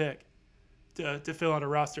 5th round pick to fill on a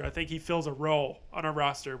roster. I think he fills a role on a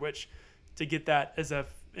roster, which to get that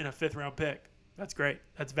in a 5th round pick, that's great.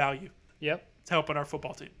 That's value. Yep. It's helping our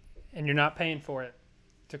football team. And you're not paying for it.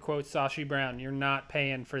 To quote Sashi Brown, you're not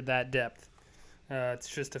paying for that depth. It's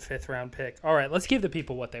just a 5th round pick. All right, let's give the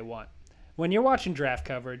people what they want. When you're watching draft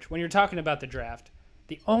coverage, when you're talking about the draft,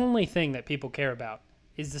 The only thing that people care about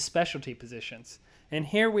is the specialty positions. And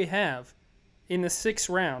here we have, in the 6th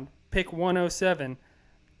round, pick 107,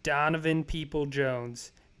 Donovan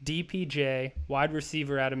Peoples-Jones, DPJ, wide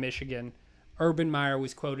receiver out of Michigan. Urban Meyer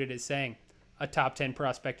was quoted as saying, a top 10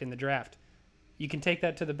 prospect in the draft. You can take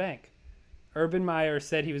that to the bank. Urban Meyer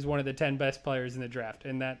said he was one of the 10 best players in the draft.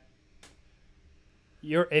 And that,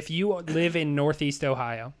 if you live in Northeast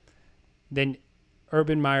Ohio, then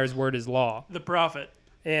Urban Meyer's word is law. The prophet.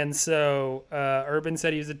 And so Urban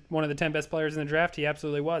said he was one of the 10 best players in the draft. He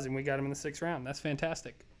absolutely was, and we got him in the 6th round. That's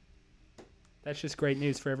fantastic. That's just great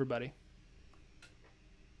news for everybody.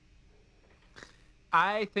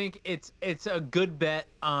 I think it's a good bet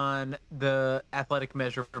on the athletic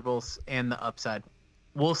measurables and the upside.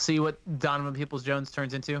 We'll see what Donovan Peoples-Jones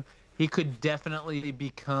turns into. He could definitely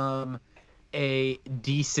become a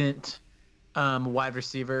decent wide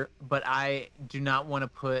receiver, but I do not want to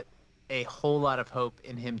put a whole lot of hope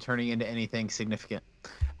in him turning into anything significant.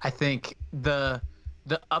 I think the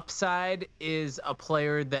upside is a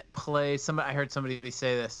player that plays. I heard somebody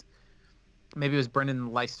say this. Maybe it was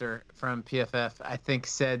Brendan Leister from PFF. I think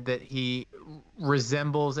said that he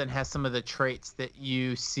resembles and has some of the traits that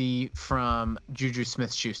you see from Juju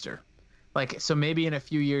Smith-Schuster. So maybe in a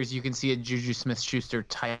few years you can see a Juju Smith-Schuster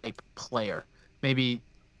type player, maybe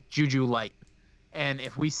Juju light. And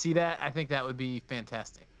if we see that, I think that would be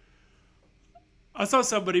fantastic. I saw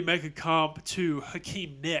somebody make a comp to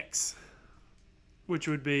Hakeem Nicks, which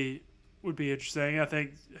would be interesting. I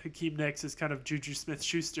think Hakeem Nicks is kind of Juju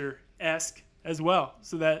Smith-Schuster-esque as well,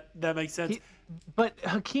 so that makes sense. But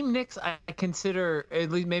Hakeem Nicks, I consider,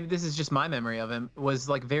 at least maybe this is just my memory of him, was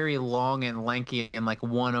very long and lanky and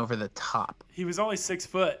one over the top. He was only 6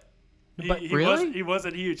 foot. But really? He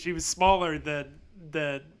wasn't huge. He was smaller than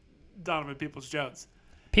Donovan Peoples-Jones.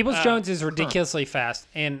 Peoples-Jones is ridiculously fast,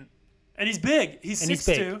 and he's big. He's 6'2".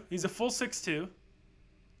 Big. He's a full 6'2".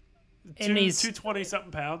 And he's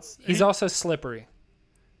 220-something pounds. He's also slippery.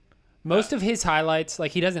 Most of his highlights,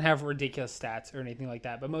 he doesn't have ridiculous stats or anything like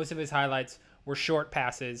that, but most of his highlights were short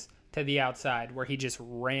passes to the outside where he just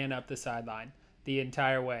ran up the sideline the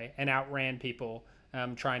entire way and outran people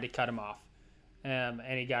trying to cut him off. And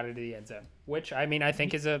he got into the end zone, which, I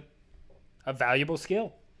think is a valuable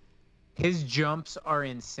skill. His jumps are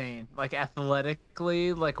insane.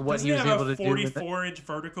 Athletically, what Doesn't he was able to do. 44-inch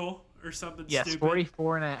vertical or something yes, stupid?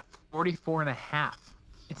 44 and a half.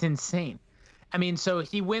 It's insane. So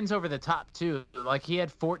he wins over the top, too. He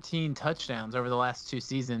had 14 touchdowns over the last 2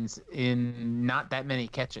 seasons in not that many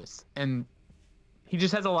catches. And he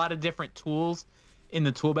just has a lot of different tools in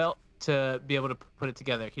the tool belt to be able to put it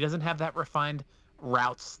together. He doesn't have that refined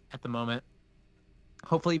routes at the moment.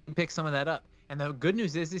 Hopefully he can pick some of that up. And the good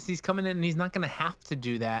news is he's coming in and he's not going to have to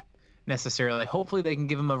do that necessarily. Hopefully they can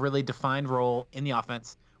give him a really defined role in the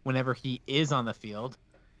offense whenever he is on the field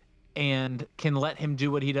and can let him do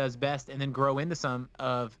what he does best and then grow into some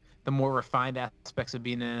of the more refined aspects of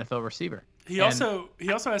being an NFL receiver. He also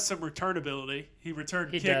has some return ability. He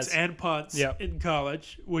returned kicks and punts in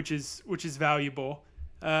college, which is valuable,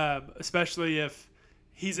 especially if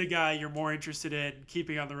he's a guy you're more interested in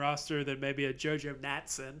keeping on the roster than maybe a JoJo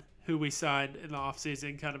Natson, who we signed in the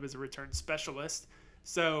offseason kind of as a return specialist.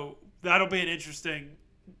 So that'll be an interesting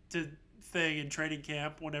thing in training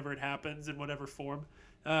camp whenever it happens in whatever form,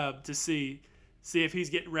 to see if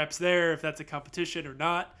he's getting reps there, if that's a competition or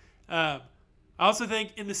not. I also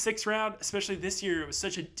think in the 6th round, especially this year, it was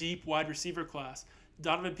such a deep wide receiver class.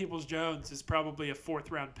 Donovan Peoples-Jones is probably a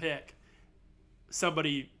 4th-round pick.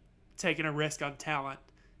 Somebody taking a risk on talent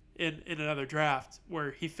in another draft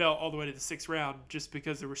where he fell all the way to the 6th round just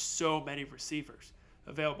because there were so many receivers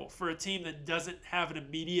available. For a team that doesn't have an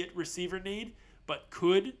immediate receiver need but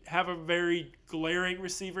could have a very glaring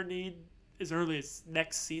receiver need as early as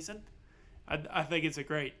next season, I think it's a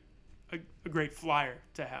great flyer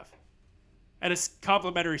to have. And a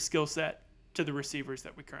complementary skill set to the receivers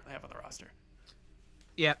that we currently have on the roster.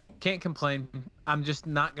 Yeah, can't complain. I'm just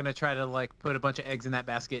not going to try to put a bunch of eggs in that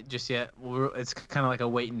basket just yet. It's kind of like a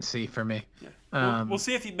wait and see for me. Yeah. We'll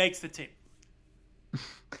see if he makes the team.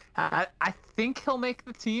 I think he'll make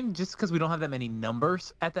the team just because we don't have that many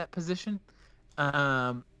numbers at that position.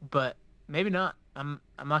 But maybe not. I'm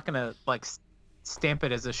not going to stamp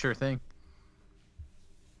it as a sure thing.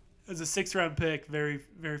 As a 6th-round pick, very,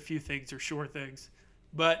 very few things are sure things.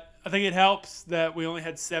 But I think it helps that we only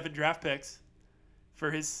had 7 draft picks for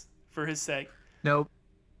his sake. Nope.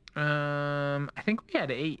 I think we had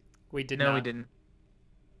 8. We did not. No, we didn't.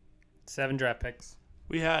 7 draft picks.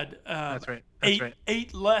 We had That's right.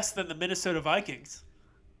 8 less than the Minnesota Vikings,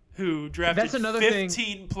 who drafted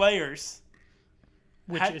 15 players.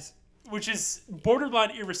 Which is which is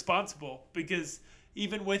borderline irresponsible because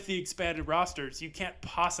even with the expanded rosters, you can't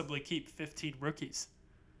possibly keep 15 rookies.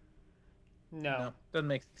 No, doesn't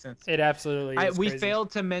make sense. It absolutely is. We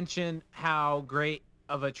failed to mention how great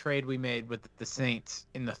of a trade we made with the Saints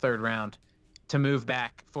in the third round to move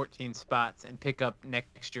back 14 spots and pick up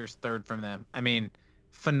next year's third from them. I mean,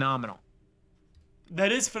 phenomenal.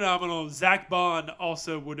 That is phenomenal. Zach Bond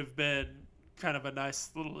also would have been kind of a nice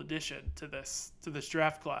little addition to this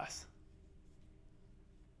draft class.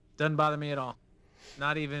 Doesn't bother me at all.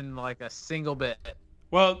 Not even like a single bit.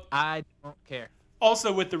 Well, I don't care.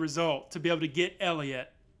 Also with the result, to be able to get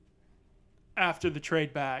Elliott after the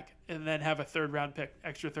trade back and then have a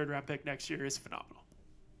extra third round pick next year is phenomenal.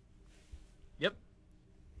 Yep.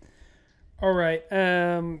 All right.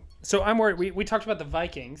 So I'm worried. We talked about the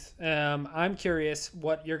Vikings. I'm curious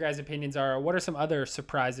what your guys' opinions are. What are some other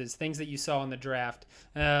surprises, things that you saw in the draft?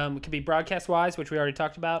 It could be broadcast-wise, which we already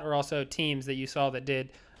talked about, or also teams that you saw that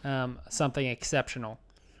did something exceptional,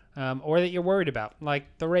 or that you're worried about, like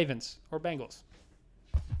the Ravens or Bengals.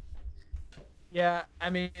 Yeah, I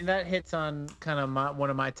mean, that hits on kind of one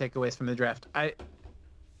of my takeaways from the draft.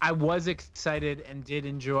 I was excited and did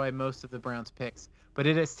enjoy most of the Browns picks, but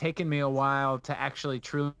it has taken me a while to actually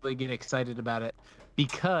truly get excited about it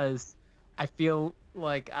because I feel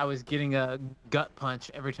like I was getting a gut punch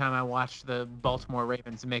every time I watched the Baltimore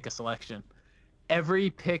Ravens make a selection. Every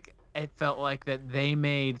pick it felt like that they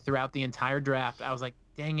made throughout the entire draft, I was like,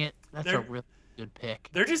 dang it, that's a really good pick.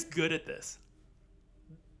 They're just good at this.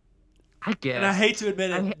 I guess. And I hate to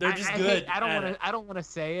admit it, they're just good. I don't want to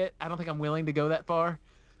say it. I don't think I'm willing to go that far,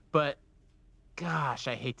 but gosh,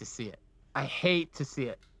 I hate to see it. I hate to see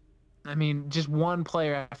it. I mean, just one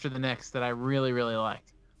player after the next that I really, really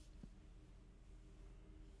liked.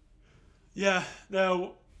 Yeah,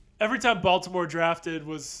 no. Every time Baltimore drafted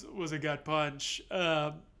was a gut punch.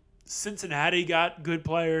 Cincinnati got good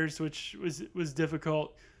players, which was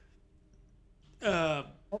difficult.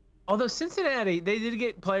 Although Cincinnati, they did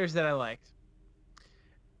get players that I liked.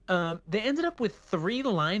 They ended up with 3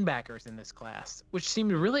 linebackers in this class, which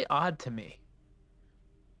seemed really odd to me.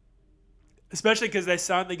 Especially because they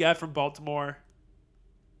signed the guy from Baltimore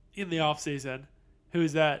in the offseason,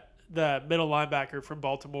 who's the middle linebacker from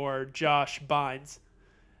Baltimore, Josh Bynes.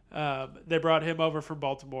 They brought him over from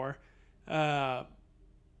Baltimore. So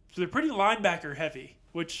they're pretty linebacker heavy,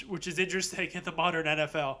 which is interesting in the modern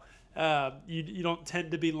NFL. You don't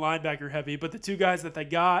tend to be linebacker heavy, but the 2 guys that they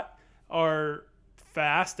got are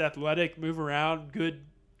fast, athletic, move around,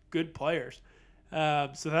 good players. So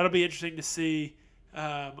that'll be interesting to see.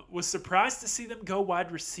 Was surprised to see them go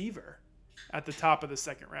wide receiver at the top of the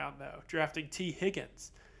second round, though, drafting T.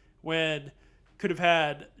 Higgins, when could have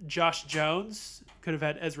had Josh Jones, could have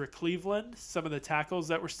had Ezra Cleveland, some of the tackles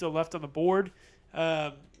that were still left on the board.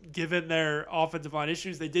 Given their offensive line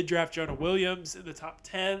issues, they did draft Jonah Williams in the top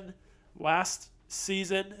 10 last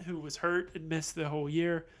season, who was hurt and missed the whole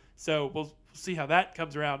year. So we'll see how that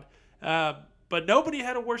comes around. But nobody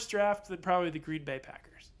had a worse draft than probably the Green Bay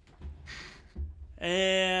Packers.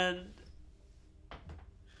 And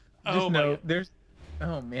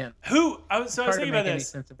man. I was thinking about this.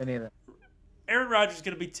 Sense of any of that. Aaron Rodgers is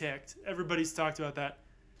going to be ticked. Everybody's talked about that.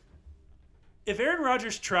 If Aaron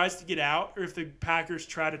Rodgers tries to get out, or if the Packers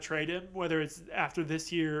try to trade him, whether it's after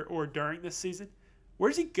this year or during this season,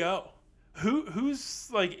 where does he go? Who's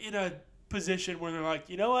like in a position where they're like,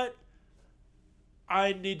 you know what?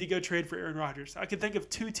 I need to go trade for Aaron Rodgers. I can think of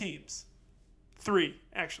 2 teams. 3,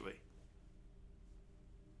 actually.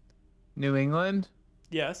 New England?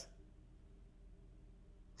 Yes.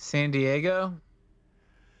 San Diego?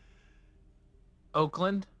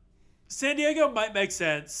 Oakland? San Diego might make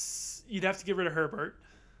sense. You'd have to get rid of Herbert.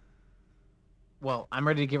 Well, I'm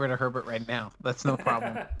ready to get rid of Herbert right now. That's no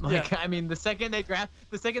problem. Yeah. I mean, the second they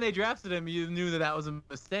drafted him, you knew that was a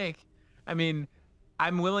mistake. I mean,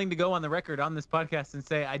 I'm willing to go on the record on this podcast and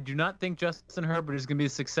say I do not think Justin Herbert is going to be a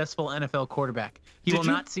successful NFL quarterback. He will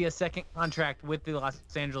not see a second contract with the Los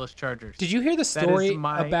Angeles Chargers. Did you hear the story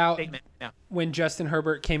about when Justin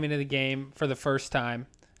Herbert came into the game for the first time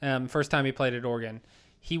he played at Oregon?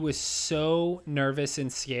 He was so nervous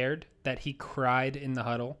and scared that he cried in the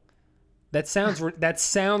huddle. That sounds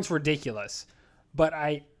ridiculous, but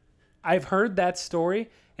I've heard that story,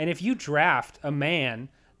 and if you draft a man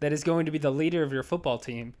that is going to be the leader of your football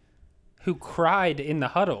team who cried in the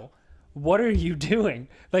huddle, what are you doing?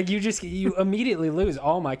 Like, you immediately lose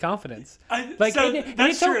all my confidence.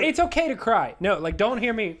 It's okay to cry. No, like, don't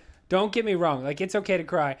get me wrong. Like, it's okay to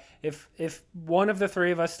cry. If one of the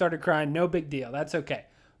 3 of us started crying, no big deal. That's okay.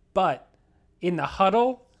 But in the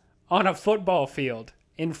huddle on a football field,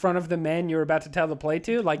 in front of the men you're about to tell the play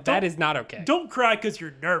to, like, that is not okay. Don't cry because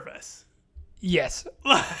you're nervous. Yes.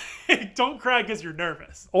 Like, don't cry because you're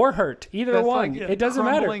nervous. Or hurt. Either That's one. like, It doesn't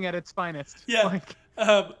matter. Crumbling at its finest. Yeah.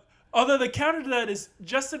 Although the counter to that is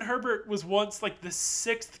Justin Herbert was once like the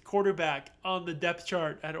 6th quarterback on the depth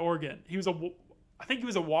chart at Oregon. I think he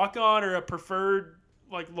was a walk-on or a preferred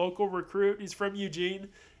like local recruit. He's from Eugene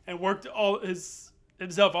and worked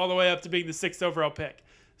himself all the way up to being the 6th overall pick.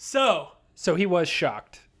 So he was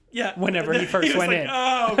shocked. Yeah. Whenever he first went in.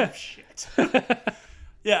 Oh shit.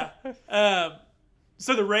 Yeah.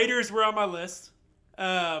 So the Raiders were on my list.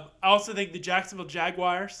 I also think the Jacksonville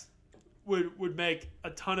Jaguars would make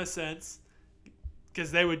a ton of sense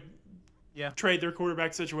because they would trade their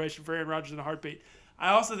quarterback situation for Aaron Rodgers in a heartbeat. I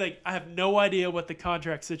also think I have no idea what the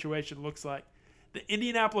contract situation looks like. The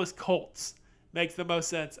Indianapolis Colts makes the most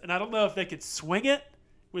sense, and I don't know if they could swing it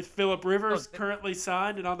with Phillip Rivers currently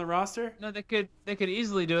signed and on the roster. No, they could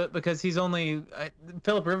easily do it because he's only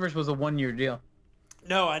Phillip Rivers was a 1-year deal.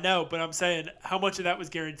 No, I know, but I'm saying how much of that was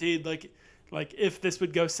guaranteed. Like if this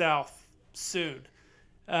would go south soon,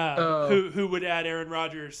 who would add Aaron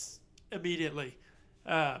Rodgers immediately?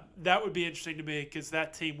 That would be interesting to me because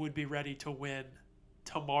that team would be ready to win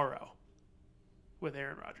tomorrow with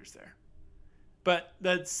Aaron Rodgers there. But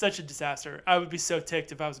that's such a disaster. I would be so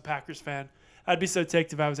ticked if I was a Packers fan. I'd be so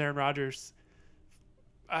ticked if I was Aaron Rodgers.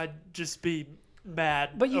 I'd just be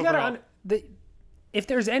mad. But you overall. if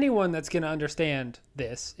there's anyone that's going to understand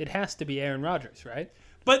this, it has to be Aaron Rodgers, right?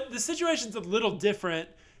 But the situation's a little different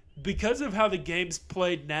because of how the game's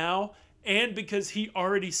played now and because he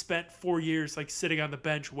already spent 4 years like sitting on the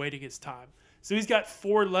bench waiting his time. So he's got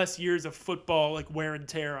 4 less years of football like wear and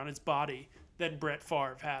tear on his body than Brett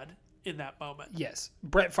Favre had in that moment. Yes.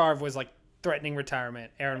 Brett Favre was like threatening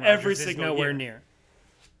retirement. Aaron Rodgers is nowhere near.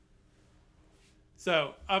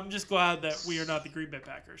 So I'm just glad that we are not the Green Bay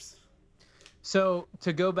Packers. So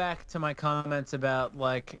to go back to my comments about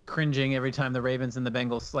like cringing every time the Ravens and the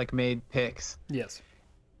Bengals like made picks. Yes.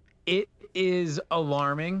 It is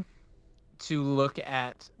alarming to look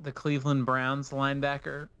at the Cleveland Browns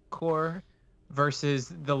linebacker core versus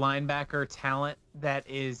the linebacker talent that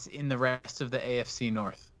is in the rest of the AFC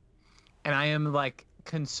North. And I am like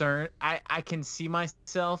concerned. I can see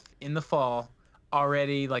myself in the fall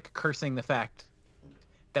already like cursing the fact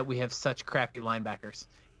that we have such crappy linebackers.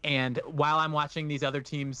 And while I'm watching these other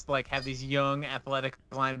teams like have these young athletic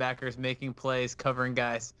linebackers making plays, covering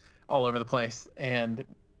guys all over the place and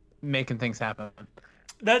making things happen.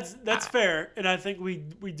 That's fair, and I think we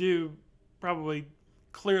do probably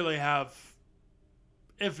clearly have,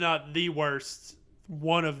 if not the worst,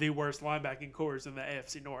 one of the worst linebacking cores in the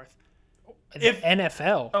AFC North.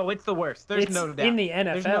 NFL. Oh, it's the worst. There's no doubt. In the NFL.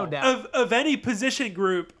 There's no doubt. Of any position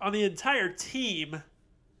group on the entire team,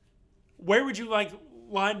 where would you like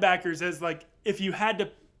linebackers as like if you had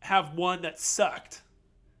to have one that sucked?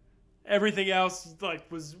 Everything else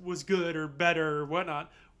like was good or better or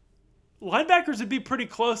whatnot. Linebackers would be pretty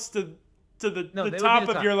close to the top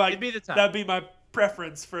of your like. That'd be my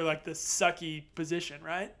preference for like the sucky position,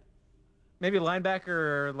 right? Maybe linebacker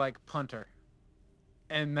or like punter,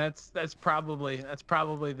 and that's probably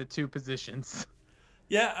the two positions.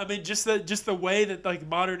 Yeah, I mean just the way that like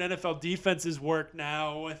modern NFL defenses work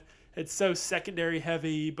now, it's so secondary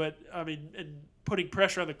heavy. But I mean, and putting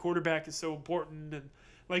pressure on the quarterback is so important, and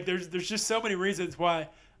like there's just so many reasons why.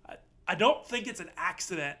 I don't think it's an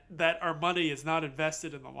accident that our money is not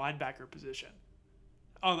invested in the linebacker position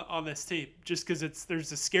on this team, just because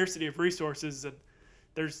there's a scarcity of resources and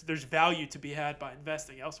there's value to be had by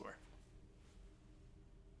investing elsewhere.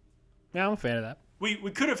 Yeah, I'm a fan of that. We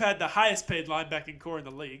could have had the highest paid linebacking core in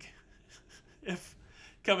the league if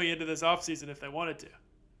coming into this offseason if they wanted to.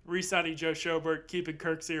 Re-signing Joe Schobert, keeping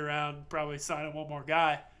Kirksey around, probably signing one more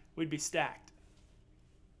guy, we'd be stacked.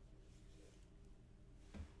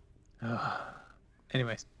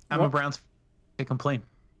 Anyways, I'm a Browns fan. I complain.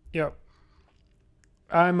 Yep.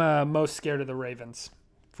 I'm most scared of the Ravens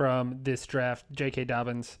from this draft. J.K.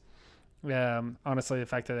 Dobbins. Honestly, the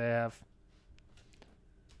fact that they have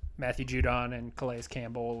Matthew Judon and Calais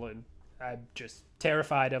Campbell, and I'm just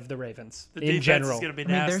terrified of the Ravens in general. Is gonna be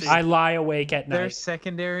nasty. I lie awake at night. Their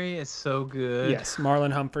secondary is so good. Yes,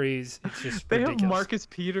 Marlon Humphreys. It's just they ridiculous. have Marcus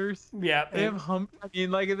Peters. Yeah, they have I mean,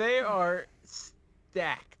 like they are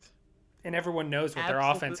stacked. And everyone knows what their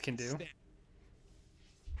offense can do.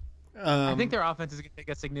 I think their offense is going to take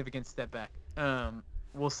a significant step back.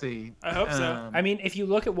 We'll see. I hope so. I mean, if you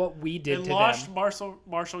look at what we did to them. They lost Marshall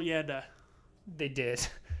Yanda. They did.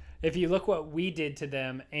 If you look what we did to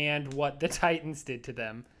them and what the Titans did to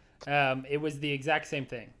them, it was the exact same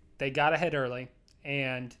thing. They got ahead early,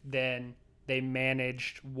 and then they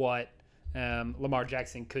managed what Lamar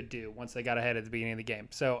Jackson could do once they got ahead at the beginning of the game.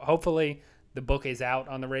 So hopefully the book is out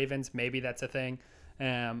on the Ravens. Maybe that's a thing.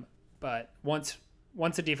 But once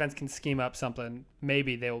a defense can scheme up something,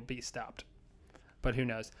 maybe they will be stopped. But who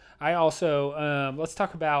knows? I also let's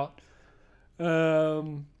talk about. I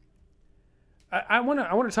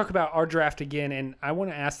want to talk about our draft again, and I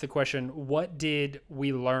want to ask the question: what did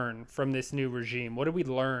we learn from this new regime? What did we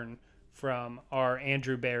learn from our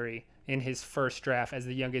Andrew Berry in his first draft as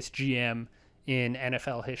the youngest GM in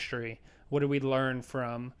NFL history? What did we learn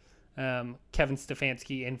from Kevin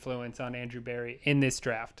Stefanski influence on Andrew Berry in this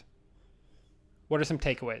draft? What are some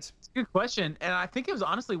takeaways? It's a good question, and I think it was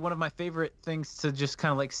honestly one of my favorite things to just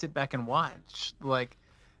kind of like sit back and watch. Like,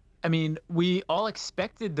 I mean, we all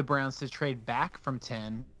expected the Browns to trade back from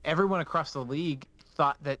 10. Everyone across the league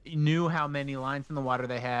knew how many lines in the water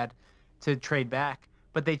they had to trade back,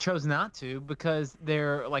 but they chose not to because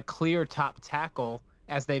their like clear top tackle,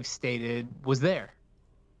 as they've stated, was there.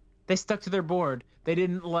 They stuck to their board. They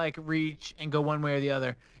didn't like reach and go one way or the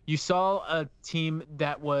other. You saw a team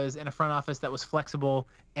that was in a front office that was flexible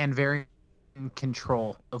and very in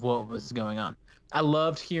control of what was going on. I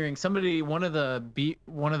loved hearing one of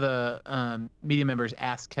the media members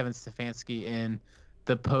asked Kevin Stefanski in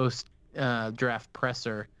the post draft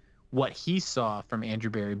presser what he saw from Andrew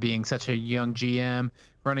Berry being such a young GM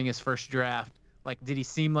running his first draft. Like, did he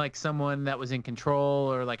seem like someone that was in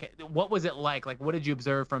control, or like, what was it like? Like, what did you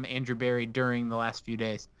observe from Andrew Berry during the last few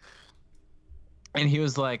days? And he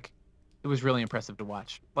was like, it was really impressive to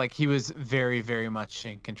watch. Like, he was very, very much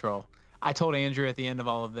in control. I told Andrew at the end of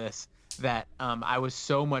all of this that I was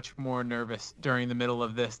so much more nervous during the middle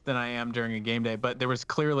of this than I am during a game day, but there was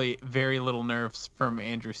clearly very little nerves from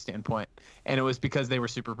Andrew's standpoint, and it was because they were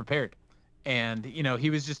super prepared. And, you know, he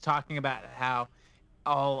was just talking about how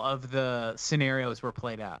all of the scenarios were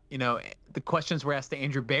played out. You know, the questions were asked to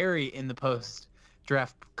Andrew Berry in the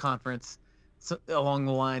post-draft conference along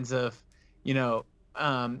the lines of, you know,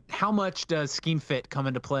 how much does scheme fit come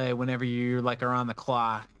into play whenever you're like are on the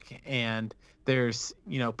clock and there's,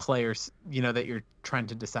 you know, players, you know, that you're trying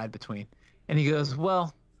to decide between? And he goes,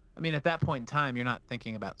 well, I mean, at that point in time, you're not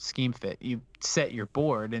thinking about scheme fit. You set your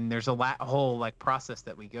board, and there's a whole like process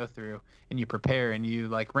that we go through, and you prepare and you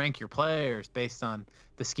like rank your players based on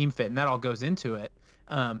the scheme fit, and that all goes into it.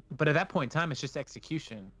 But at that point in time, it's just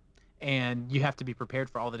execution, and you have to be prepared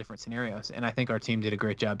for all the different scenarios. And I think our team did a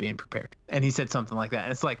great job being prepared. And he said something like that.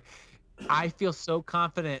 And it's like, I feel so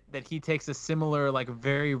confident that he takes a similar, like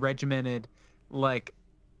very regimented, like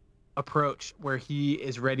approach where he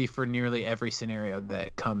is ready for nearly every scenario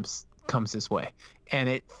that comes his way. And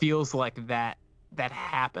it feels like that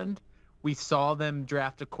happened. We saw them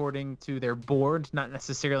draft according to their board, not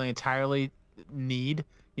necessarily entirely need.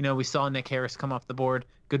 You know, we saw Nick Harris come off the board,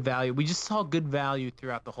 good value. We just saw good value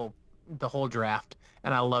throughout the whole draft,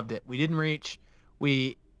 and I loved it. We didn't reach.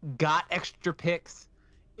 We got extra picks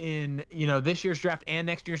in, you know, this year's draft and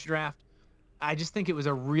next year's draft. I just think it was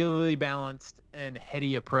a really balanced and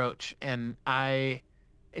heady approach, and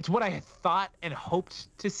it's what I thought and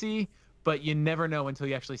hoped to see, but you never know until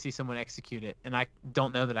you actually see someone execute it, and I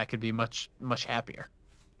don't know that I could be much happier.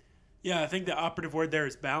 Yeah, I think the operative word there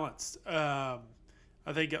is balanced. I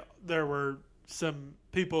think there were some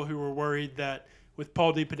people who were worried that with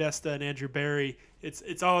Paul DePodesta and Andrew Berry,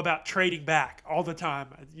 it's all about trading back all the time.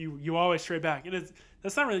 You always trade back, and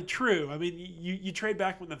that's not really true. I mean, you trade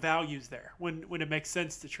back when the value's there, when it makes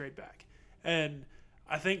sense to trade back. And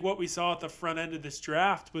I think what we saw at the front end of this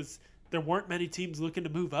draft was there weren't many teams looking to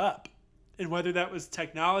move up. And whether that was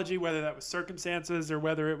technology, whether that was circumstances, or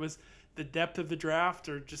whether it was the depth of the draft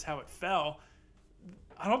or just how it fell,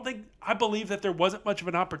 I believe that there wasn't much of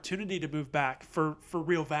an opportunity to move back for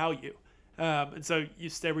real value. And so you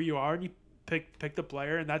stay where you are and you pick the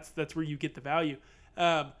player, and that's where you get the value.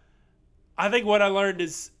 I think what I learned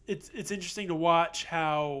is it's interesting to watch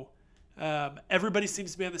how everybody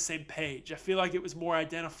seems to be on the same page. I feel like it was more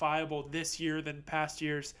identifiable this year than past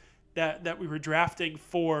years that we were drafting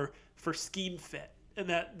for scheme fit, and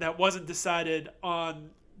that wasn't decided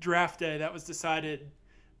on draft day. That was decided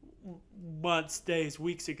months, days,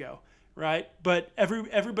 weeks ago, right? But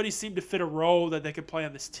everybody seemed to fit a role that they could play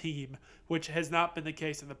on this team, which has not been the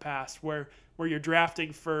case in the past, where you're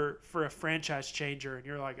drafting for a franchise changer, and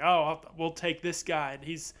you're like, we'll take this guy, and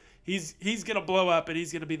he's gonna blow up, and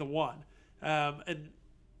he's gonna be the one. And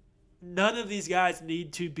none of these guys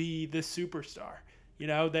need to be the superstar. You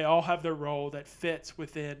know, they all have their role that fits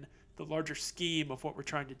within the larger scheme of what we're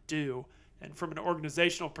trying to do. And from an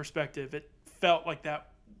organizational perspective, it felt like that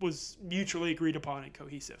was mutually agreed upon and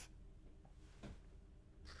cohesive.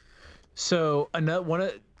 So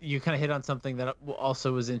you kind of hit on something that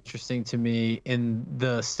also was interesting to me in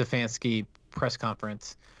the Stefanski press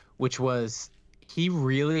conference, which was he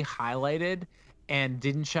really highlighted and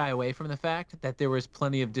didn't shy away from the fact that there was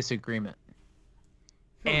plenty of disagreement.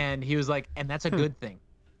 And he was like, and that's a good thing.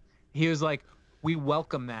 He was like, we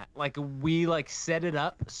welcome that. Like, we like set it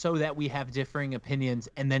up so that we have differing opinions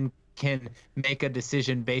and then can make a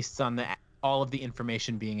decision based on all of the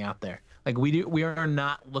information being out there. Like, we are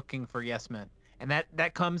not looking for yes men. And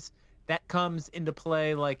that comes into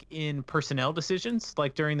play like in personnel decisions,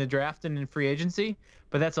 like during the draft and in free agency,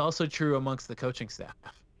 but that's also true amongst the coaching staff.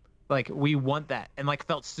 Like, we want that, and like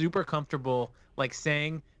felt super comfortable like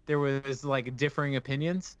saying there was like differing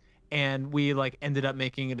opinions, and we like ended up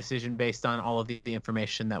making a decision based on all of the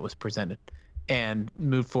information that was presented and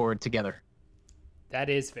moved forward together. That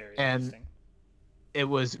is very interesting. It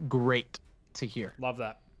was great to hear. Love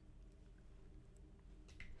that.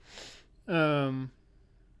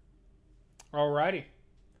 Alrighty.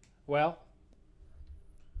 Well,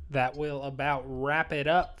 that will about wrap it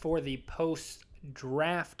up for the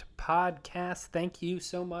post-draft podcast. Thank you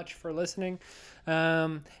so much for listening.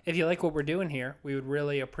 If you like what we're doing here, we would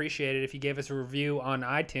really appreciate it if you gave us a review on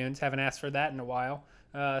iTunes. Haven't asked for that in a while.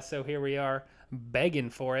 So here we are begging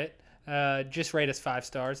for it. Just rate us 5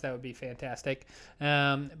 stars. That would be fantastic.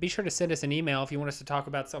 Be sure to send us an email if you want us to talk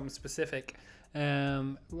about something specific.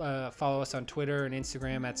 Follow us on Twitter and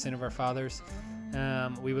Instagram at Sin of Our Fathers.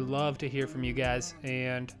 We would love to hear from you guys,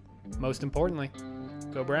 and most importantly,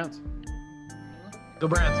 go Browns. Go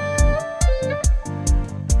Browns.